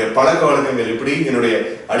 என்னுடைய பழக்க வழக்கங்கள் இப்படி, என்னுடைய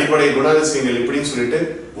அடிப்படை குணாதிசயங்கள் இப்படின்னு சொல்லிட்டு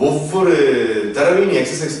ஒவ்வொரு தடவையும் நீ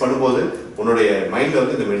எக்ஸசைஸ் பண்ணும்போது உன்னுடைய மைண்ட்ல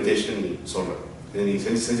வந்து இந்த மெடிடேஷன் நீ சொல்ற. இதை நீ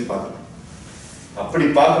செஞ்சு பார்க்கணும். அப்படி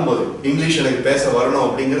பார்க்கும்போது இங்கிலீஷ் எனக்கு பேச வரணும்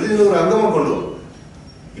அப்படிங்கிறது இது ஒரு அங்கமா கொண்டு வரும்.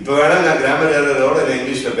 இப்போ வேணா நான் கிராமர் ஏரோட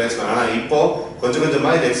இங்கிலீஷ்ல பேசுவேன். ஆனா இப்போ கொஞ்சம்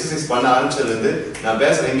கொஞ்சமா இந்த எக்ஸசைஸ் பண்ண ஆரம்பிச்சதுல இருந்து நான்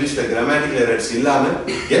பேசுற இங்கிலீஷ்ல கிராமட்டிக்கல் எரர்ஸ் இல்லாம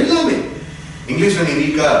எல்லாமே இங்கிலீஷ்ல நீ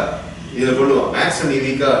வீக்கா இதுல கொண்டு வா, மேக்ஸ்ல நீ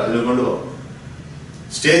வீக்கா இதுல கொண்டு வா,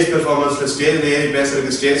 ஸ்டேஜ் பெர்ஃபார்மன்ஸ்ல ஸ்டேஜ்ல ஏறி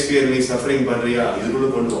பேசுறதுக்கு ஸ்டேஜ் ஃபியர் நீ சஃபரிங் பண்றியா இதுக்குள்ள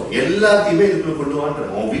கொண்டு வா, எல்லாத்தையுமே இதுக்குள்ள கொண்டு வான்ற.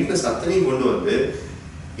 உன் வீக்னஸ் அத்தனையும் கொண்டு வந்து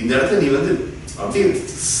இந்த இடத்துல நீ வந்து அப்படியே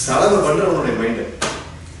சலவை பண்ற உன்னுடைய மைண்ட்.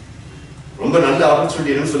 ரொம்ப நல்ல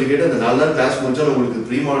ஆப்பர்ச்சுனிட்டி என்னன்னு சொல்லி கேட்டு அந்த 4 நாள் கிளாஸ் முடிச்சா உங்களுக்கு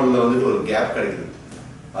ப்ரீ மாடல்ல வந்துட்டு ஒரு கேப் கிடைக்குது.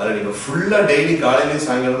 அதில் நீங்க ஃபுல்லா டெய்லி காலையிலேயும்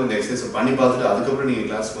சாயங்காலம் இந்த எக்ஸசைஸ் பண்ணி பார்த்துட்டு அதுக்கப்புறம் நீங்க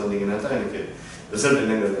கிளாஸ்க்கு வந்தீங்கன்னா தான் எனக்கு ரிசல்ட்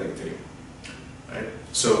என்னங்கிறது எனக்கு தெரியும்.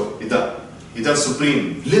 ஸோ இதான் supreme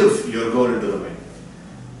live your goal into the mind.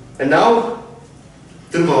 And நவ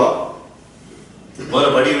திரும்ப வா.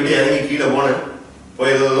 முதல்ல படி விட்டு இறங்கி கீழே போனேன்,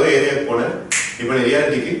 போய் ஏதோ ஏரியாவுக்கு போனேன். இப்போ நீ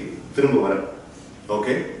ரியாலிட்டிக்கு திரும்ப வரேன்.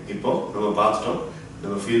 ஓகே, இப்போ நம்ம பார்த்துட்டோம்,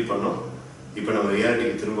 நம்ம ஃபீல் பண்ணோம். இப்போ நம்ம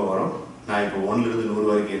ரியாலிட்டிக்கு திரும்ப வரோம். நான் இப்போ 1லிருந்து 100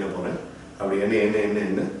 வரைக்கும் என்ன போகிறேன், அப்படி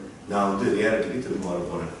என்ன நான் வந்து ரியாலிட்டிக்கு திரும்ப வர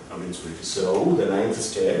போகிறேன் அப்படின்னு சொல்லிட்டு. So the 9th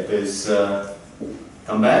step is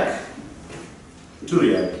come back to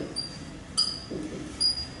reality.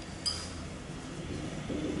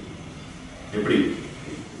 எப்படி?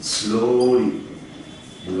 ஸ்லோலி.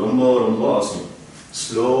 ரொம்ப ரொம்ப அவசியம்.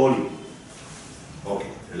 ஸ்லோலி. Okay,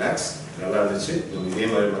 relax. நல்லா இருந்துச்சு. நம்ம இதே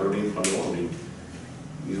மாதிரி மறுபடியும் பண்ணுவோம் அப்படின்னு.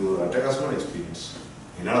 இது ஒரு அட்டகாசமான எக்ஸ்பீரியன்ஸ்.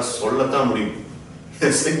 என்னால் சொல்லத்தான் முடியும்,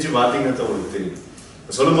 செஞ்சு பார்த்தீங்கன்னா தான் உங்களுக்கு தெரியும்.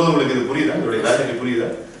 சொல்லும்போது உங்களுக்கு இது புரியுதா? இதோடைய வேலைக்கு புரியுதா?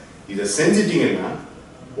 இதை செஞ்சிட்டீங்கன்னா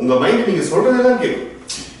உங்க மைண்ட் நீங்க சொல்றதெல்லாம் கேட்கும்.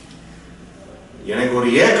 எனக்கு ஒரு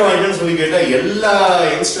ஏக்கம் வாங்கினு சொல்லி கேட்டா எல்லா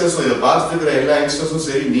யங்ஸ்டர்ஸும், இதை பார்த்துட்டு இருக்கிற எல்லா யங்ஸ்டர்ஸும்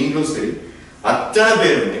சரி, நீங்களும் சரி, அத்தனை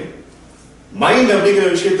பேருமே மைண்ட் அப்படிங்கிற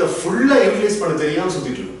விஷயத்தை ஃபுல்லா யூட்டிலைஸ் பண்ண தெரியாம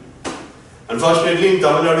சுத்திட்டு இருக்கும். Unfortunately, in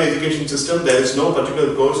Tamil Nadu education system, there is no particular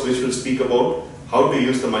course which will speak about how to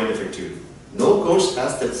use the mind effectively. No course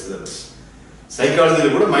has that syllabus. Psychology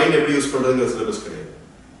கூட மைண்ட் எப்படி யூஸ் பண்றதுங்கிற சிலபஸ் கிடையாது.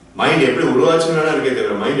 Mind எப்படி உருவாச்சுன்னா இருக்கே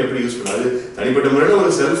தவிர mind எப்படி use பண்ணாது தனிப்பட்ட முறையில்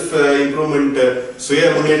ஒரு செல்ஃப் இம்ப்ரூவ்மெண்ட், சுய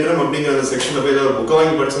முன்னேற்றம் அப்படிங்கிற அந்த செக்ஷன்ல போய் ஒரு புக்கை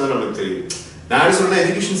வாங்கி படிச்சதான் நமக்கு தெரியும். நான் சொன்ன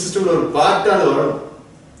எஜுகேஷன் சிஸ்டம்ல ஒரு பார்ட்டா அது வரும்.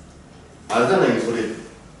 அதுதான் நான் சொல்லியிருக்கேன்.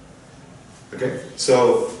 ஓகே, ஸோ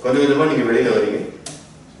கொஞ்சம் கொஞ்சமா நீங்க வெளியில வரீங்க.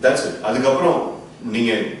 That's it. அதுக்கப்புறம்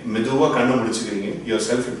நீங்க மெதுவா கண்ணு முடிச்சுக்கிறீங்க. Your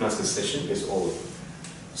self-hypnosis session is over.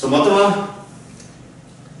 So மொத்தமா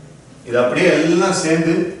இது அப்படியே எல்லாம்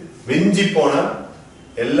சேர்ந்து விஞ்சி போனா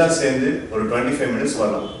எல்லாம் சேர்ந்து ஒரு 25 minutes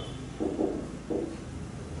வரலாம்.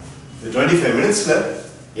 இந்த 25 minutesல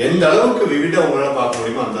எந்த அளவுக்கு விவிடா உங்களால பார்க்க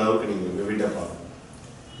முடியுமோ அந்த அளவுக்கு நீங்க விவிடா பார்க்கணும்.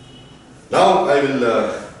 Now I will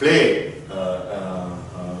play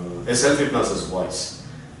a self-hypnosis voice.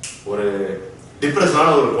 ஒரு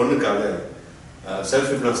டிப்ரெஷனான ஒரு பொண்ணுக்காக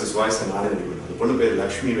செல்ஃப்-ஹிப்னாசிஸ் வாய்ஸை நானே ரெடி பண்ணேன். அந்த பொண்ணு பேர்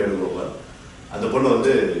லக்ஷ்மி வேணுகோபால். அந்த பொண்ணு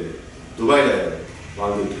வந்து துபாயில்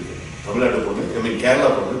வாழ்ந்துட்டு இருக்கு. தமிழ்நாட்டு பொண்ணு, ஐ மீன் கேரளா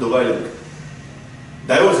பொண்ணு, துபாயில் இருக்கு.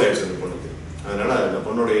 டைவோர்ஸ் ஆயிடுச்சு அந்த பொண்ணுக்கு. அதனால அந்த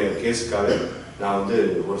பொண்ணுடைய கேஸுக்காக நான் வந்து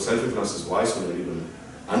ஒரு செல்ஃப்-ஹிப்னாசிஸ் வாய்ஸ் ஒன்று ரெடி பண்ணேன்.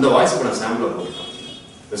 அந்த வாய்ஸுக்கு நான் சாம்பிளாக போட்டுட்டேன்.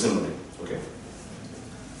 லிசன் பண்ணேன். ஓகே,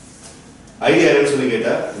 ஐடியா என்னன்னு சொல்லி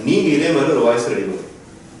கேட்டால் நீங்கள் இதே மாதிரி ஒரு வாய்ஸ் ரெடி பண்ணுங்க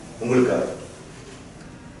உங்களுக்காக.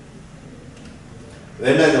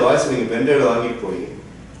 வேணா இந்த வாய்ஸ் நீங்க பென்ட்ரைவ்ல வாங்கிட்டு போய்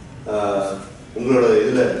உங்களோட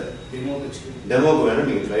இதுல டெமோக்கு வேணா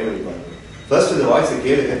நீங்க ட்ரை பண்ணி பாருங்க. ஃபர்ஸ்ட் இந்த வாய்ஸை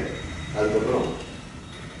கேளுங்க, அதுக்கப்புறம்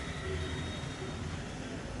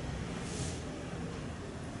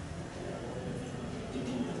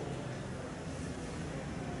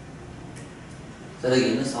சார்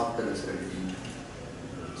என்ன சாஃப்ட்வேர் சார் எடுத்தீங்க?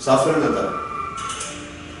 சாஃப்ட்வேர் நான் தரேன்.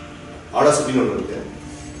 ஆடாசிட்டின்னு ஒன்று இருக்கு.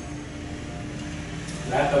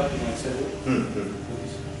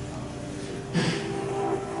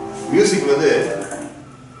 மியூசிக் வந்து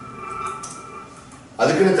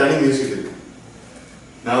அதுக்குன்னு தனி மியூசிக் இருக்கு.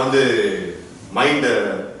 நான் வந்து மைண்ட்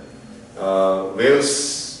வேவ்ஸ்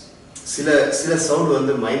சில சவுண்ட்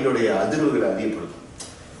வந்து மைண்டோடைய அதிர்வுகளை அதிகப்படுத்தும்.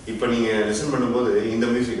 இப்போ நீங்க லிசன் பண்ணும்போது இந்த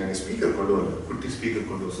மியூசிக் நாங்கள் ஸ்பீக்கர் கொண்டு வரோம், குட்டி ஸ்பீக்கர்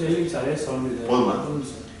கொண்டு வரோம். போதுமா?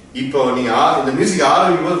 இப்போ நீங்க இந்த மியூசிக்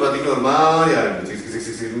ஆரம்பிக்கும் போது பார்த்தீங்கன்னா ஒரு மாதிரி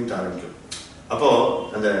ஆரம்பிக்கும். அப்போ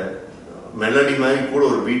அந்த மெலடி மாதிரி கூட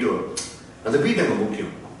ஒரு பீட் வரும். அந்த பீட் அங்கே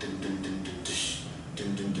முக்கியம்.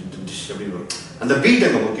 அப்படின்னு வரும். அந்த பீட்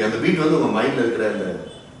அங்கே முக்கியம். அந்த பீட் வந்து உங்க மைண்ட்ல இருக்கிற அந்த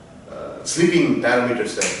ஸ்லீப்பிங்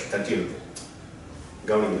பேராமீட்டர்ஸை தட்டி இருக்கு.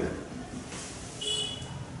 கவனிங்க.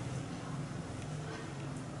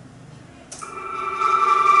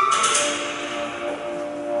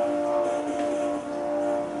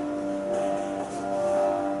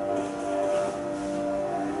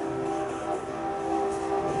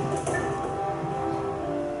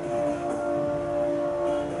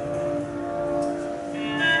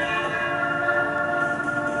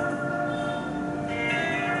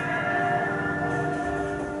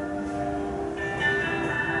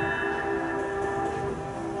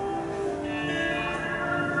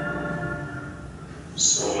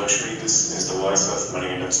 So Lakshmi, this is the voice of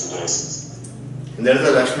Manikandan Sundaresan. இந்த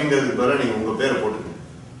இடத்துல லக்ஷ்மிங்கிறதுக்கு பதிலாக நீங்கள் உங்கள் பேரை போட்டுக்கணும்.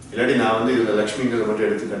 இல்லாட்டி நான் வந்து இதில் லக்ஷ்மிங்கிறத மட்டும்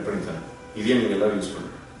எடுத்து கட் பண்ணி தரேன். இதே நீங்கள் எல்லாரும் யூஸ்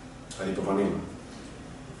பண்ணுங்க. அது இப்போ பண்ணிடணும்.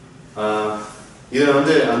 இதில்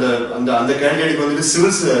வந்து அந்த அந்த அந்த கேண்டிடேட்டுக்கு வந்துட்டு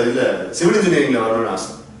சிவில் இன்ஜினியரிங்கில் வரணும்னு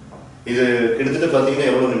ஆசை. இது கிட்டத்தட்ட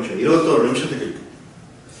பார்த்தீங்கன்னா எவ்வளோ நிமிஷம்? 21 நிமிஷத்துக்கு இருக்கு.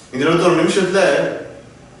 இந்த 21 நிமிஷத்தில்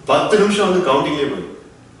 10 நிமிஷம் வந்து கவுண்டிங்லேயே போயிடும்.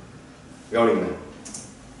 கவனிங்க.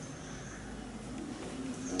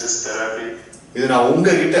 இது நான்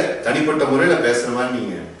உங்ககிட்ட தனிப்பட்ட முறையில பேசுற மாதிரி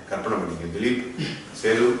நீங்க கற்பனை பண்ணீங்க. திலீப்,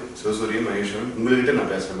 சேது, சிவசூரியன், மகேஸ்வரன், உங்ககிட்ட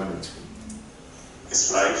நான் பேசுற மாதிரி நினைச்சுக்கோங்க. Is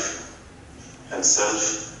life and self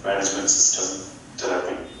management system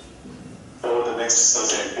therapy. Over the next next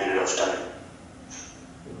certain period of time.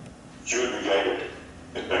 You will be guided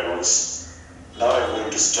with my voice. Now I am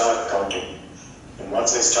going to start counting. And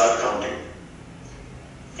once I start counting,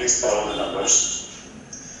 please follow the numbers.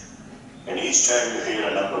 And each time you hear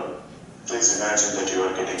a number, please imagine that you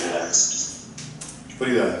are getting relaxed.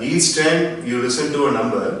 Each time you listen to a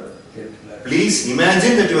number, please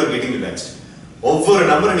imagine that you are getting relaxed. ஒவ்வொரு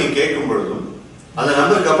நம்பரை நீ கேட்கும் பொழுதும் அந்த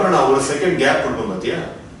நம்பருக்கு அப்புறம் நான் ஒரு செகண்ட் கேப் கொடுப்பேன் பாத்தியா,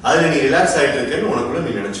 அதுல நீ ரிலாக்ஸ் ஆயிட்டு இருக்கேன்னு உனக்குள்ள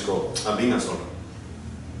நீ நினைச்சுக்கோ அப்படின்னு நான் சொல்றேன்.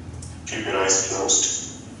 Keep your eyes closed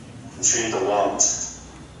and feel the warmth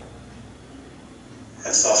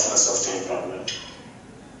and softness of the environment.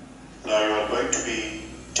 Now you are going to be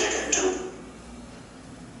taken to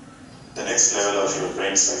the next level of your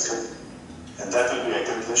brain cycle, and that will be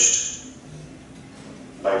accomplished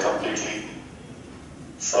by completely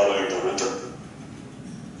following the rhythm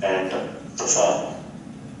and the form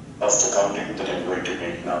of the counting that I am going to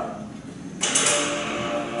make now.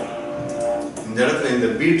 இந்த இடத்துல இந்த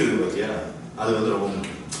beat இருக்கு பாத்தியா, அது வந்து ரொம்ப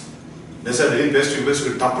முக்கியம். Sir வெளியே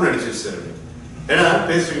பேசிட்டு டப்புன்னு அடிச்சிருச்சு சார். ஏன்னா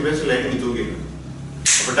பேசிட்டு லைட் நீ தூக்கிடணும்.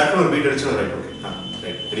 அப்போ டக்குன்னு ஒரு பீட் அடிச்சா ரைட், ஓகே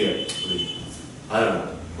ரைட் ரெடியா அதெல்லாம்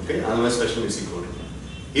ஓகே. அந்த மாதிரி ஸ்பெஷல் மியூசிக் போட்டு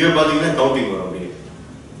இவன் பார்த்தீங்கன்னா கவுண்டிங் வரும். அப்படியே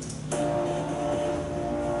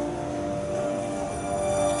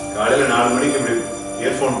காலையில் 4 மணிக்கு இப்படி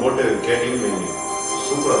இயர்ஃபோன் போட்டு கேட்டீங்கன்னு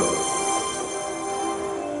சூப்பராக இருக்கும்.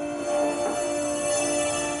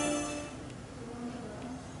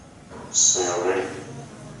 So you're ready?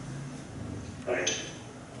 Right.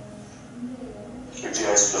 Keep the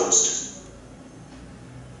eyes closed.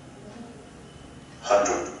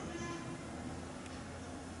 100.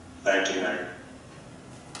 99.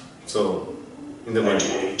 So இந்த மாதிரி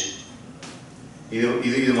 98.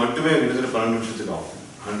 இது மட்டுமே கிட்டத்தட்ட 12 நிமிஷத்துக்கு ஆகும்.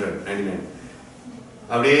 100, 99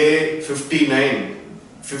 அப்படியே 59,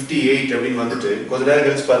 58 அப்படின்னு வந்துட்டு கொஞ்ச நேரம்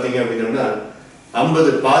கழிச்சு பார்த்தீங்க அப்படின்னா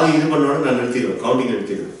 50 பாதி இது பண்ணோன்னு நான் நிறுத்திடுவேன், counting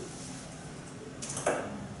நிறுத்திடுவேன்.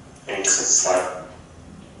 8, 6, 5.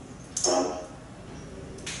 1.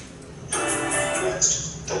 Next,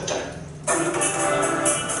 that time.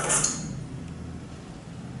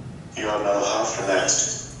 You are now half relaxed.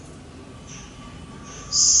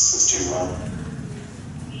 61.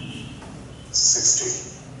 60.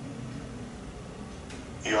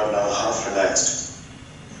 You are now half relaxed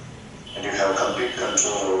and you have complete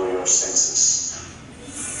control over your senses.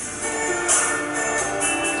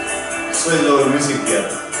 So இதில் ஒரு மியூசிக்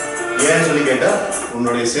கேட்பேன். ஏன்னு சொல்லி கேட்டால்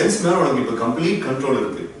உன்னுடைய சென்ஸ் மேலே உனக்கு இப்போ கம்ப்ளீட் கண்ட்ரோல்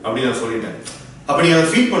இருக்குது அப்படின்னு நான் சொல்லிட்டேன். அப்போ நீ அதை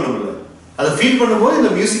ஃபீல் பண்ண முடியல. அதை ஃபீல் பண்ணும்போது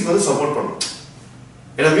இந்த மியூசிக் வந்து சப்போர்ட் பண்ணும்.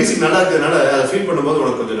 ஏன்னா மியூசிக் நல்லா இருக்கிறதுனால அதை ஃபீல் பண்ணும்போது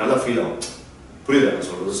உனக்கு கொஞ்சம் நல்லா ஃபீல் ஆகும். புரியுதா நான்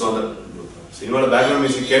சொல்கிறது? ஸோ அந்த சினிமாவில் பேக்ரவுண்ட்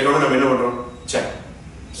மியூசிக் கேட்டோன்னா நம்ம என்ன பண்ணுறோம்,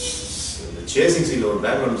 சேசிங் சீனில் ஒரு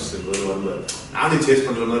பேக்ரவுண்ட் மியூசிக் வந்து நானும் சேஸ்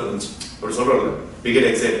பண்ணுற மாதிரி இருந்துச்சு அப்படி சொல்கிறோம்ல, வி கெட்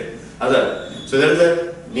எக்ஸைட்டட். அதான் ஸோ இந்த இடத்துல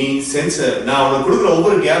நீ சென்ஸ் நான் உனக்கு கொடுக்குற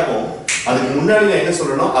ஒவ்வொரு கேப்பும் அதுக்கு முன்னாடி நான் என்ன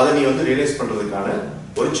சொல்றேனோ அதை நீ வந்து ரியலைஸ் பண்றதுக்கான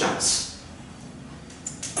ஒரு chance.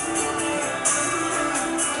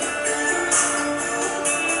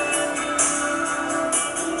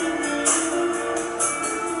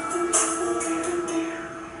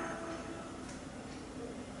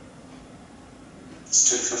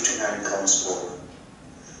 Still 59 counts more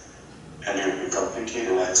and you will be completely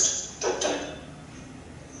relaxed that time.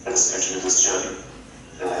 Let us continue this journey.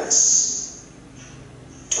 Relax.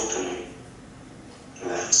 Totally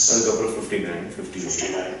relax. அதுக்கப்புறம் 59, 58.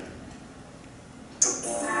 59.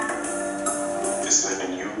 This is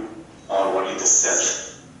when you are only the self.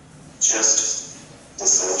 Just the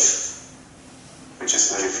self, which is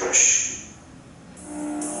very fresh.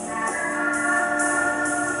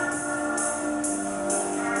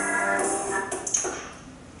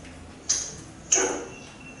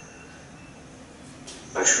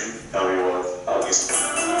 Now you are August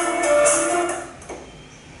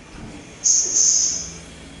 6.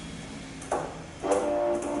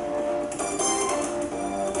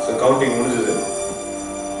 So counting முடிஞ்சது.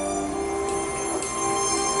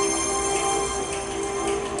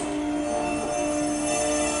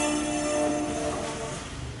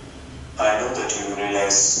 I know that you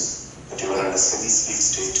realize that you are in a semi-sleep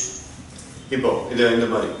state. இப்போ இது இந்த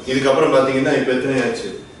மாதிரி இதுக்கப்புறம் பார்த்தீங்கன்னா இப்போ எத்தனை ஆச்சு,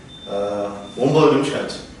 9 நிமிஷம்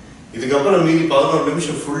ஆச்சு. இதுக்கப்புறம் மீதி 11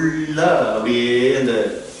 நிமிஷம் ஃபுல்லாக அப்படியே அந்த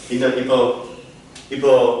இந்த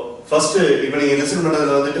இப்போ ஃபர்ஸ்ட் இப்போ நீங்கள் லிசன்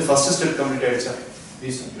பண்ணதில் வந்துட்டு ஃபர்ஸ்ட் ஸ்டெப் கம்ப்ளீட் ஆயிடுச்சா,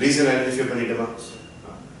 reason identify பண்ணிட்டோமா,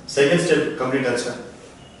 second step complete ஆச்சா,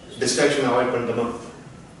 distraction avoid பண்ணிட்டோமா,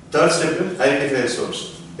 third step identify source.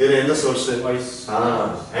 இதில் எந்த சோர்ஸ்,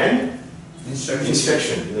 அண்ட்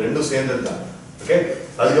இன்ஸ்ட்ரக்ஷன், இது ரெண்டும் சேர்ந்தது தான். ஓகே,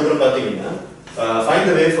 அதுக்கப்புறம் பார்த்தீங்கன்னா find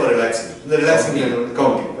the way for relaxing. இந்த ரிலாக்ஸிங்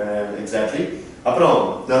கவுண்டிங் எக்ஸாக்ட்லி. அப்புறம்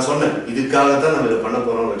நான் சொன்னேன் இதுக்காக தான் நம்ம இதை பண்ண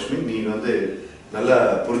போறோம் லட்சுமி, நீ வந்து நல்லா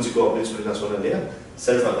புரிஞ்சுக்கோ அப்படின்னு சொல்லி நான் சொன்னேன் இல்லையா,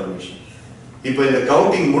 செல்ஃப் அஃபர்மேஷன். இப்போ இந்த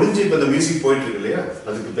கவுண்டிங் முடிஞ்சு இப்போ இந்த மியூசிக் போயிட்டு இருக்கு இல்லையா,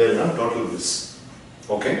 அதுக்கு பேர் தான் டோட்டல் பிளிஸ்.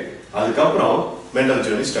 ஓகே, அதுக்கப்புறம் மென்டல்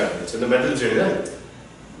ஜேர்னி ஸ்டார்ட் ஆச்சு. இந்த மென்டல் ஜேர்னி தான்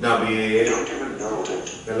நான் அப்படியே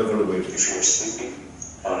நல்லா கொண்டு போயிட்டு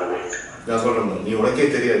நான் சொல்றேன், நீ உனக்கே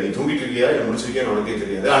தெரியாது, நீ தூங்கிட்டு இருக்கியா இல்லை முடிச்சிருக்கியா உனக்கே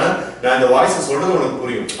தெரியாது, ஆனா நான் இந்த வாய்ஸை சொல்றது உனக்கு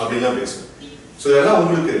புரியும் அப்படின்லாம் பேசுவேன். ஸோ இதெல்லாம்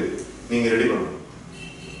உங்களுக்கு நீங்க ரெடி பண்ணணும்.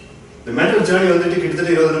 இந்த மென்டல் ஜேர்னி வந்துட்டு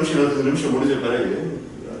கிட்டத்தட்ட 20 நிமிஷம் 25 நிமிஷம் முடிஞ்ச பிறகு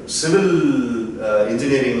சிவில்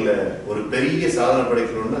இன்ஜினியரிங்ல ஒரு பெரிய சாதனை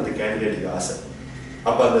படைக்கணும்னு அந்த கேண்டிடேட்டுக்கு ஆசை.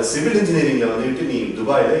 அப்ப அந்த சிவில் இன்ஜினியரிங்ல வந்துட்டு நீ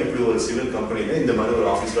துபாயில இப்படி ஒரு சிவில் கம்பெனில இந்த மாதிரி ஒரு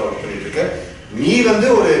ஆஃபீஸ்ல ஒர்க் பண்ணிட்டு இருக்க, நீ வந்து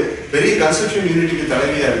ஒரு பெரிய கன்ஸ்ட்ரக்ஷன் யூனிட்டுக்கு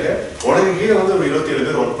தலைவியா இருக்க, உனக்கு கீழே வந்து ஒரு 27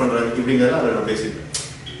 பேர் ஒர்க் பண்றாங்க இப்படிங்கிறத அதை நான் பேசிட்டேன்.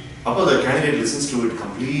 அப்போ அந்த candidate listens to it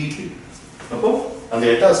completely. அப்போ அந்த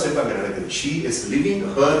 8வது ஸ்டெப் அங்க நடக்குது. she is living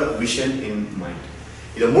her vision in mind.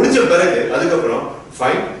 இதை முடிஞ்ச பிறகு அதுக்கப்புறம்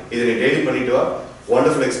ஃபைன், இதை நீ டெய்லி பண்ணிட்டு வா,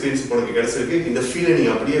 வண்டர்ஃபுல் எக்ஸ்பீரியன்ஸ் உனக்கு கிடைச்சிருக்கு, இந்த ஃபீலை நீ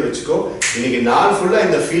அப்படியே வச்சுக்கோ, இன்னைக்கு நாள் ஃபுல்லா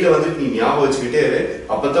இந்த ஃபீலை வந்துட்டு நீ ஞாபகம் வச்சுக்கிட்டே இரு,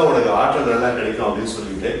 அப்பதான் உனக்கு ஆற்றல் நல்லா கிடைக்கும் அப்படின்னு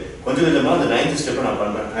சொல்லிட்டு கொஞ்சம் கொஞ்சமா அந்த 9th ஸ்டெப்பை நான்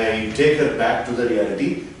பண்றேன். I take her back to the reality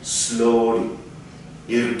slowly.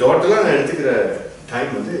 இது டோட்டலா நான் எடுத்துக்கிற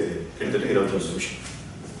டைம் வந்து கிட்டத்தட்ட 25 நிமிஷம்.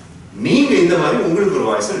 நீங்க இந்த மாதிரி உங்களுக்கு ஒரு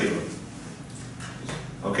வாய்ஸ் ரெடி பண்ணுங்க.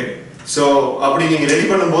 ஓகே, சோ அப்படி நீங்க ரெடி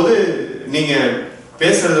பண்ணும்போது நீங்க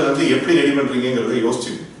பேசுறத வந்து எப்படி ரெடி பண்றீங்கிறத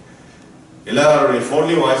யோசிச்சுங்க. எல்லாருடைய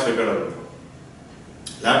போன்லயும் வாய்ஸ் ரெக்கார்டர் இருக்கும்,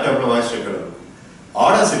 லேப்டாப்ல வாய்ஸ் ரெக்கார்டர் இருக்கும்.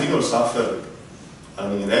 ஆடாசிட்டின்னு ஒரு சாஃப்ட்வேர் இருக்கு, அதை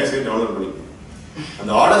நீங்க தயவுசெய்து டவுன்லோட் பண்ணிக்கோங்க.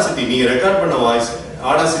 அந்த ஆடாசிட்டி நீங்க ரெக்கார்ட் பண்ண வாய்ஸ்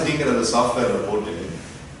ஆடாசிட்டிங்கிற அந்த சாஃப்ட்வேர்ல போட்டு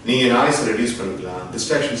நீங்க நாய்ஸ் ரெடியூஸ் பண்ணிக்கலாம்,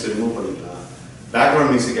 டிஸ்ட்ராக்ஷன்ஸ் ரிமூவ் பண்ணிக்கலாம்,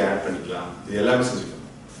 பேக்ரவுண்ட் மியூசிக் ஆட் பண்ணிக்கலாம், இது எல்லாமே செஞ்சுக்கலாம்.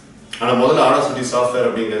 ஆனா முதல்ல ஆடாசிட்டி சாஃப்ட்வேர்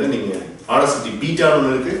அப்படிங்கிறது நீங்க ஆடாசிட்டி பீட்டான்னு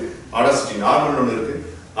ஒன்று இருக்கு, ஆடாசிட்டி நார்மல் ஒன்று இருக்கு.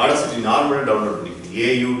 ஆடாசிட்டி நார்மலை டவுன்லோட் பண்ணிக்கோங்க,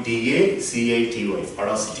 AUDACITY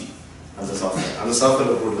ஆடாசிட்டி அந்த சாஃப்ட்வேர். அந்த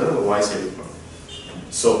சாஃப்ட்வேர்ல போட்டு தான் நம்ம வாய்ஸ் எடிட் பண்ணணும்.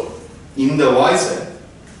 ஸோ இந்த வாய்ஸை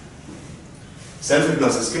செல்ஃப்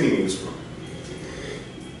ஹிப்னாசிஸ்க்கு நீங்க யூஸ் பண்ணணும்.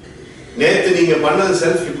 நேற்று நீங்க பண்ணது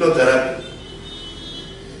செல்ஃப் ஹிப்னோதெரபி,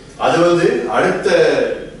 அது வந்து அடுத்த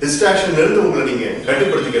டிஸ்ட்ராக்ஷன்ல இருந்து உங்களை நீங்க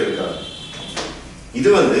கட்டுப்படுத்திக்கிறதுக்காக. இது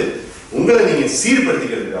வந்து உங்களை நீங்க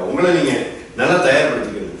சீர்படுத்திக்கிறதுக்காக, உங்களை நீங்க நல்லா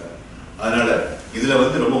தயார்படுத்திக்கிறதுக்காக. அதனால இதுல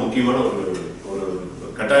வந்து ரொம்ப முக்கியமான ஒரு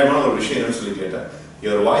கட்டாயமான ஒரு விஷயம் என்னன்னு சொல்லி கேட்டா,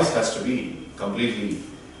 your voice has to be completely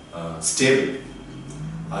stable.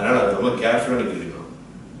 அதனால அது ரொம்ப கேர்ஃபுல்லா நீங்க இருக்கணும்.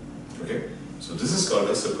 Okay, so this is called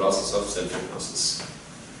as the process of self hypnosis.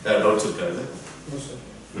 That doubts இருக்காது? No sir.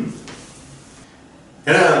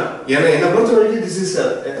 என்ன பொறுத்த வரைக்கும் this is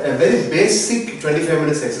a very basic 25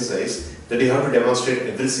 minutes exercise that you have to demonstrate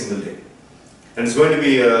every single day. And it's going to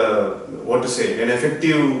be what to say, an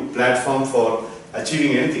effective platform for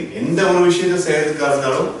achieving anything. எந்த ஒரு விஷயத்தை செய்யறதுக்காக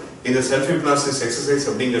இருந்தாலும் இந்த self hypnosis exercise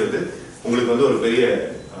அப்படிங்கிறது உங்களுக்கு வந்து ஒரு பெரிய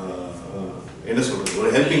என்ன சொல்றது, ஒரு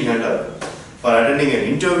ஹெல்பிங் ஹேண்டா இருக்கும் for attending an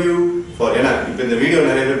interview, for ஏன்னா இப்போ இந்த வீடியோ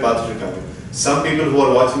நிறைய பேர் பார்த்துட்டு இருக்காங்க. Some people who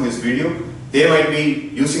are watching this video, they might be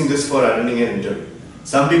using this for attending an interview.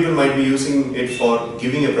 Some people might be using it for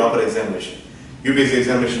giving a proper examination. UPSC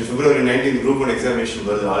examination, February 19th group 1 examination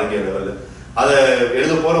வருது all India லெவலில். அதை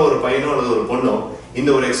எழுத போற ஒரு பையனோ அல்லது ஒரு பொண்ணோ இந்த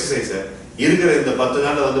ஒரு எக்ஸசைஸை இருக்கிற இந்த 10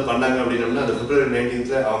 நாள்ல வந்து பண்ணாங்க அப்படின்னா அந்த February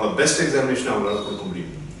 19th அவங்க பெஸ்ட் எக்ஸாமினேஷன் அவங்களால கொடுக்க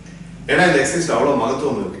முடியும். ஏன்னா இந்த எக்ஸசைஸ்ல அவ்வளவு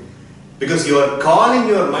மகத்துவம் இருக்கு. Because you are calling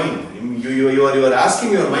your mind, you are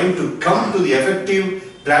asking your mind to come to the effective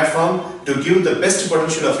platform to give the best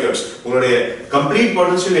potential of yours. உங்களுடைய கம்ப்ளீட்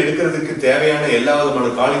பொட்டன்ஷியல் எடுக்கிறதுக்கு தேவையான எல்லா விதமான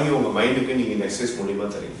காலிங்கையும் உங்க மைண்டுக்கு நீங்க இந்த எக்ஸசைஸ் மூலியமா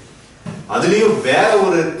தரீங்க. அதுலயும் வேற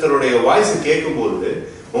ஒருத்தருடைய வாய்ஸ் கேட்கும்போது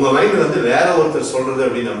உங்க மைண்ட் வந்து வேற ஒருத்தர் சொல்றது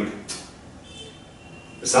அப்படின்னு நம்பிக்கை.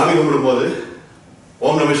 சாமி கும்பிடும் போது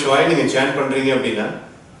ஓம் நம சிவாய் நீங்க சேன் பண்றீங்க அப்படின்னா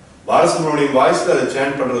பாலசுப்ரமணியம் வாய்ஸ்ல அதை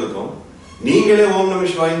சேன் பண்றதுக்கும் நீங்களே ஓம் நம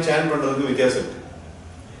சிவாய் சேன் பண்றதுக்கும் வித்தியாசம் இருக்கு.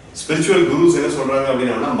 ஸ்பிரிச்சுவல் குருஸ் என்ன சொல்றாங்க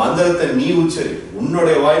அப்படின்னா மந்திரத்தை நீ உச்சரி,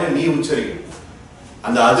 உன்னுடைய வாயில நீ உச்சரிக்கணும்.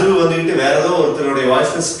 அந்த அதிர்வு வந்துட்டு வேற ஏதோ ஒருத்தருடைய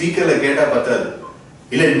வாய்ஸ்ல ஸ்பீக்கர்ல கேட்டா பத்தாது.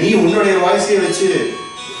 இல்ல நீ உன்னுடைய வாய்ஸையே வச்சு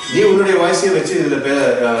இதுல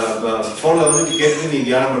போன்ல வந்துட்டு கேட்டு நீ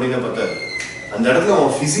தியானம் பண்ணினா பத்தாது. அந்த இடத்துல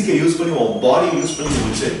உன் பிசிக்கை யூஸ் பண்ணி உன் பாடியை யூஸ் பண்ணி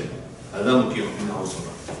உச்சரி, அதுதான் முக்கியம் அப்படின்னு அவன்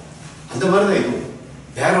சொல்றான். அந்த மாதிரிதான் இதுவும்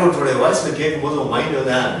வேற ஒருத்தருடைய வாய்ஸ்ல கேட்கும் போது உன் மைண்ட்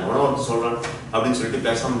வந்து எவனோ ஒருத்தர் சொல்றான் அப்படின்னு சொல்லிட்டு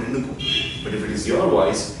பேசாம நின்னுக்கும். But if it is your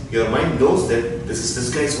voice, your mind knows that this is this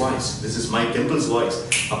guy's voice, this is my temple's voice.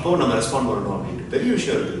 அப்போ நம்ம ரெஸ்பாண்ட் பண்ணணும் அப்படின்னு பெரிய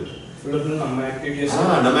விஷயம் இருக்குது. நம்ம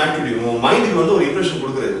ஆக்டிவிட்டிஸ் உன் மைண்டுக்கு வந்து ஒரு இம்ப்ரெஷன்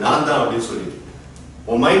கொடுக்குறது நான் தான் அப்படின்னு சொல்லி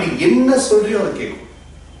உன் மைண்ட் என்ன சொல்றியோ அதை கேட்கும்.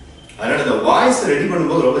 அதனால இந்த வாய்ஸ் ரெடி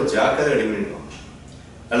பண்ணும்போது ரொம்ப ஜாக்கிரதை ரெடி பண்ணிடுவோம்.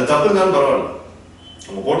 அதுல தப்பு இருந்தாலும் பரவாயில்ல,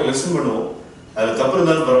 நம்ம போட்டு லிசன் பண்ணுவோம். அதுல தப்பு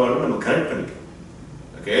இருந்தாலும் பரவாயில்ல, நம்ம கரெக்ட் பண்ணிக்கலாம்.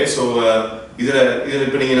 Okay, so இதில்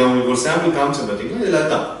இப்போ நீங்கள் நான் உங்களுக்கு ஒரு சாம்பிள் காமிச்சேன் பார்த்தீங்கன்னா இதில்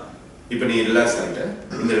தான் இப்போ நீ ரிலாக்ஸ் ஆகிட்ட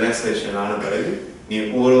இந்த ரிலாக்ஸேஷன் ஆன பிறகு நீ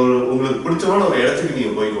உங்களுக்கு பிடிச்சமான ஒரு இடத்துக்கு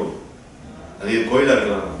நீங்கள் போய்க்கணும். அது கோயிலாக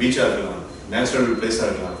இருக்கலாம், பீச்சாக இருக்கலாம், நேச்சுரல் பிளேஸாக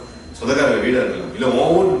இருக்கலாம், சொந்தக்கார வீடாக இருக்கலாம், இல்லை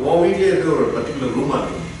உன் வீட்லேயே இருக்கிற ஒரு பர்டிகுலர் ரூமாக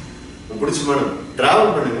இருக்கலாம். உங்களுக்கு பிடிச்சமான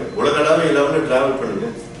ட்ராவல் பண்ணுங்கள், உலகளாவே எல்லாமே ட்ராவல்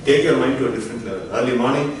பண்ணுங்கள். Take your mind to a different level. Early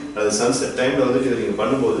morning அது சன்செட் டைமில் வந்துட்டு இதை நீங்கள்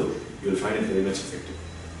பண்ணும்போது you will find it very much effective.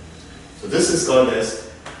 So this is called as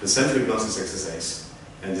the self-hypnosis exercise,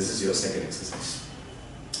 and this is your second exercise.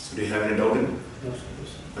 So do you have any doubt in it? No, sir.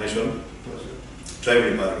 Manishwaran? Try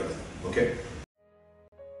with it, okay?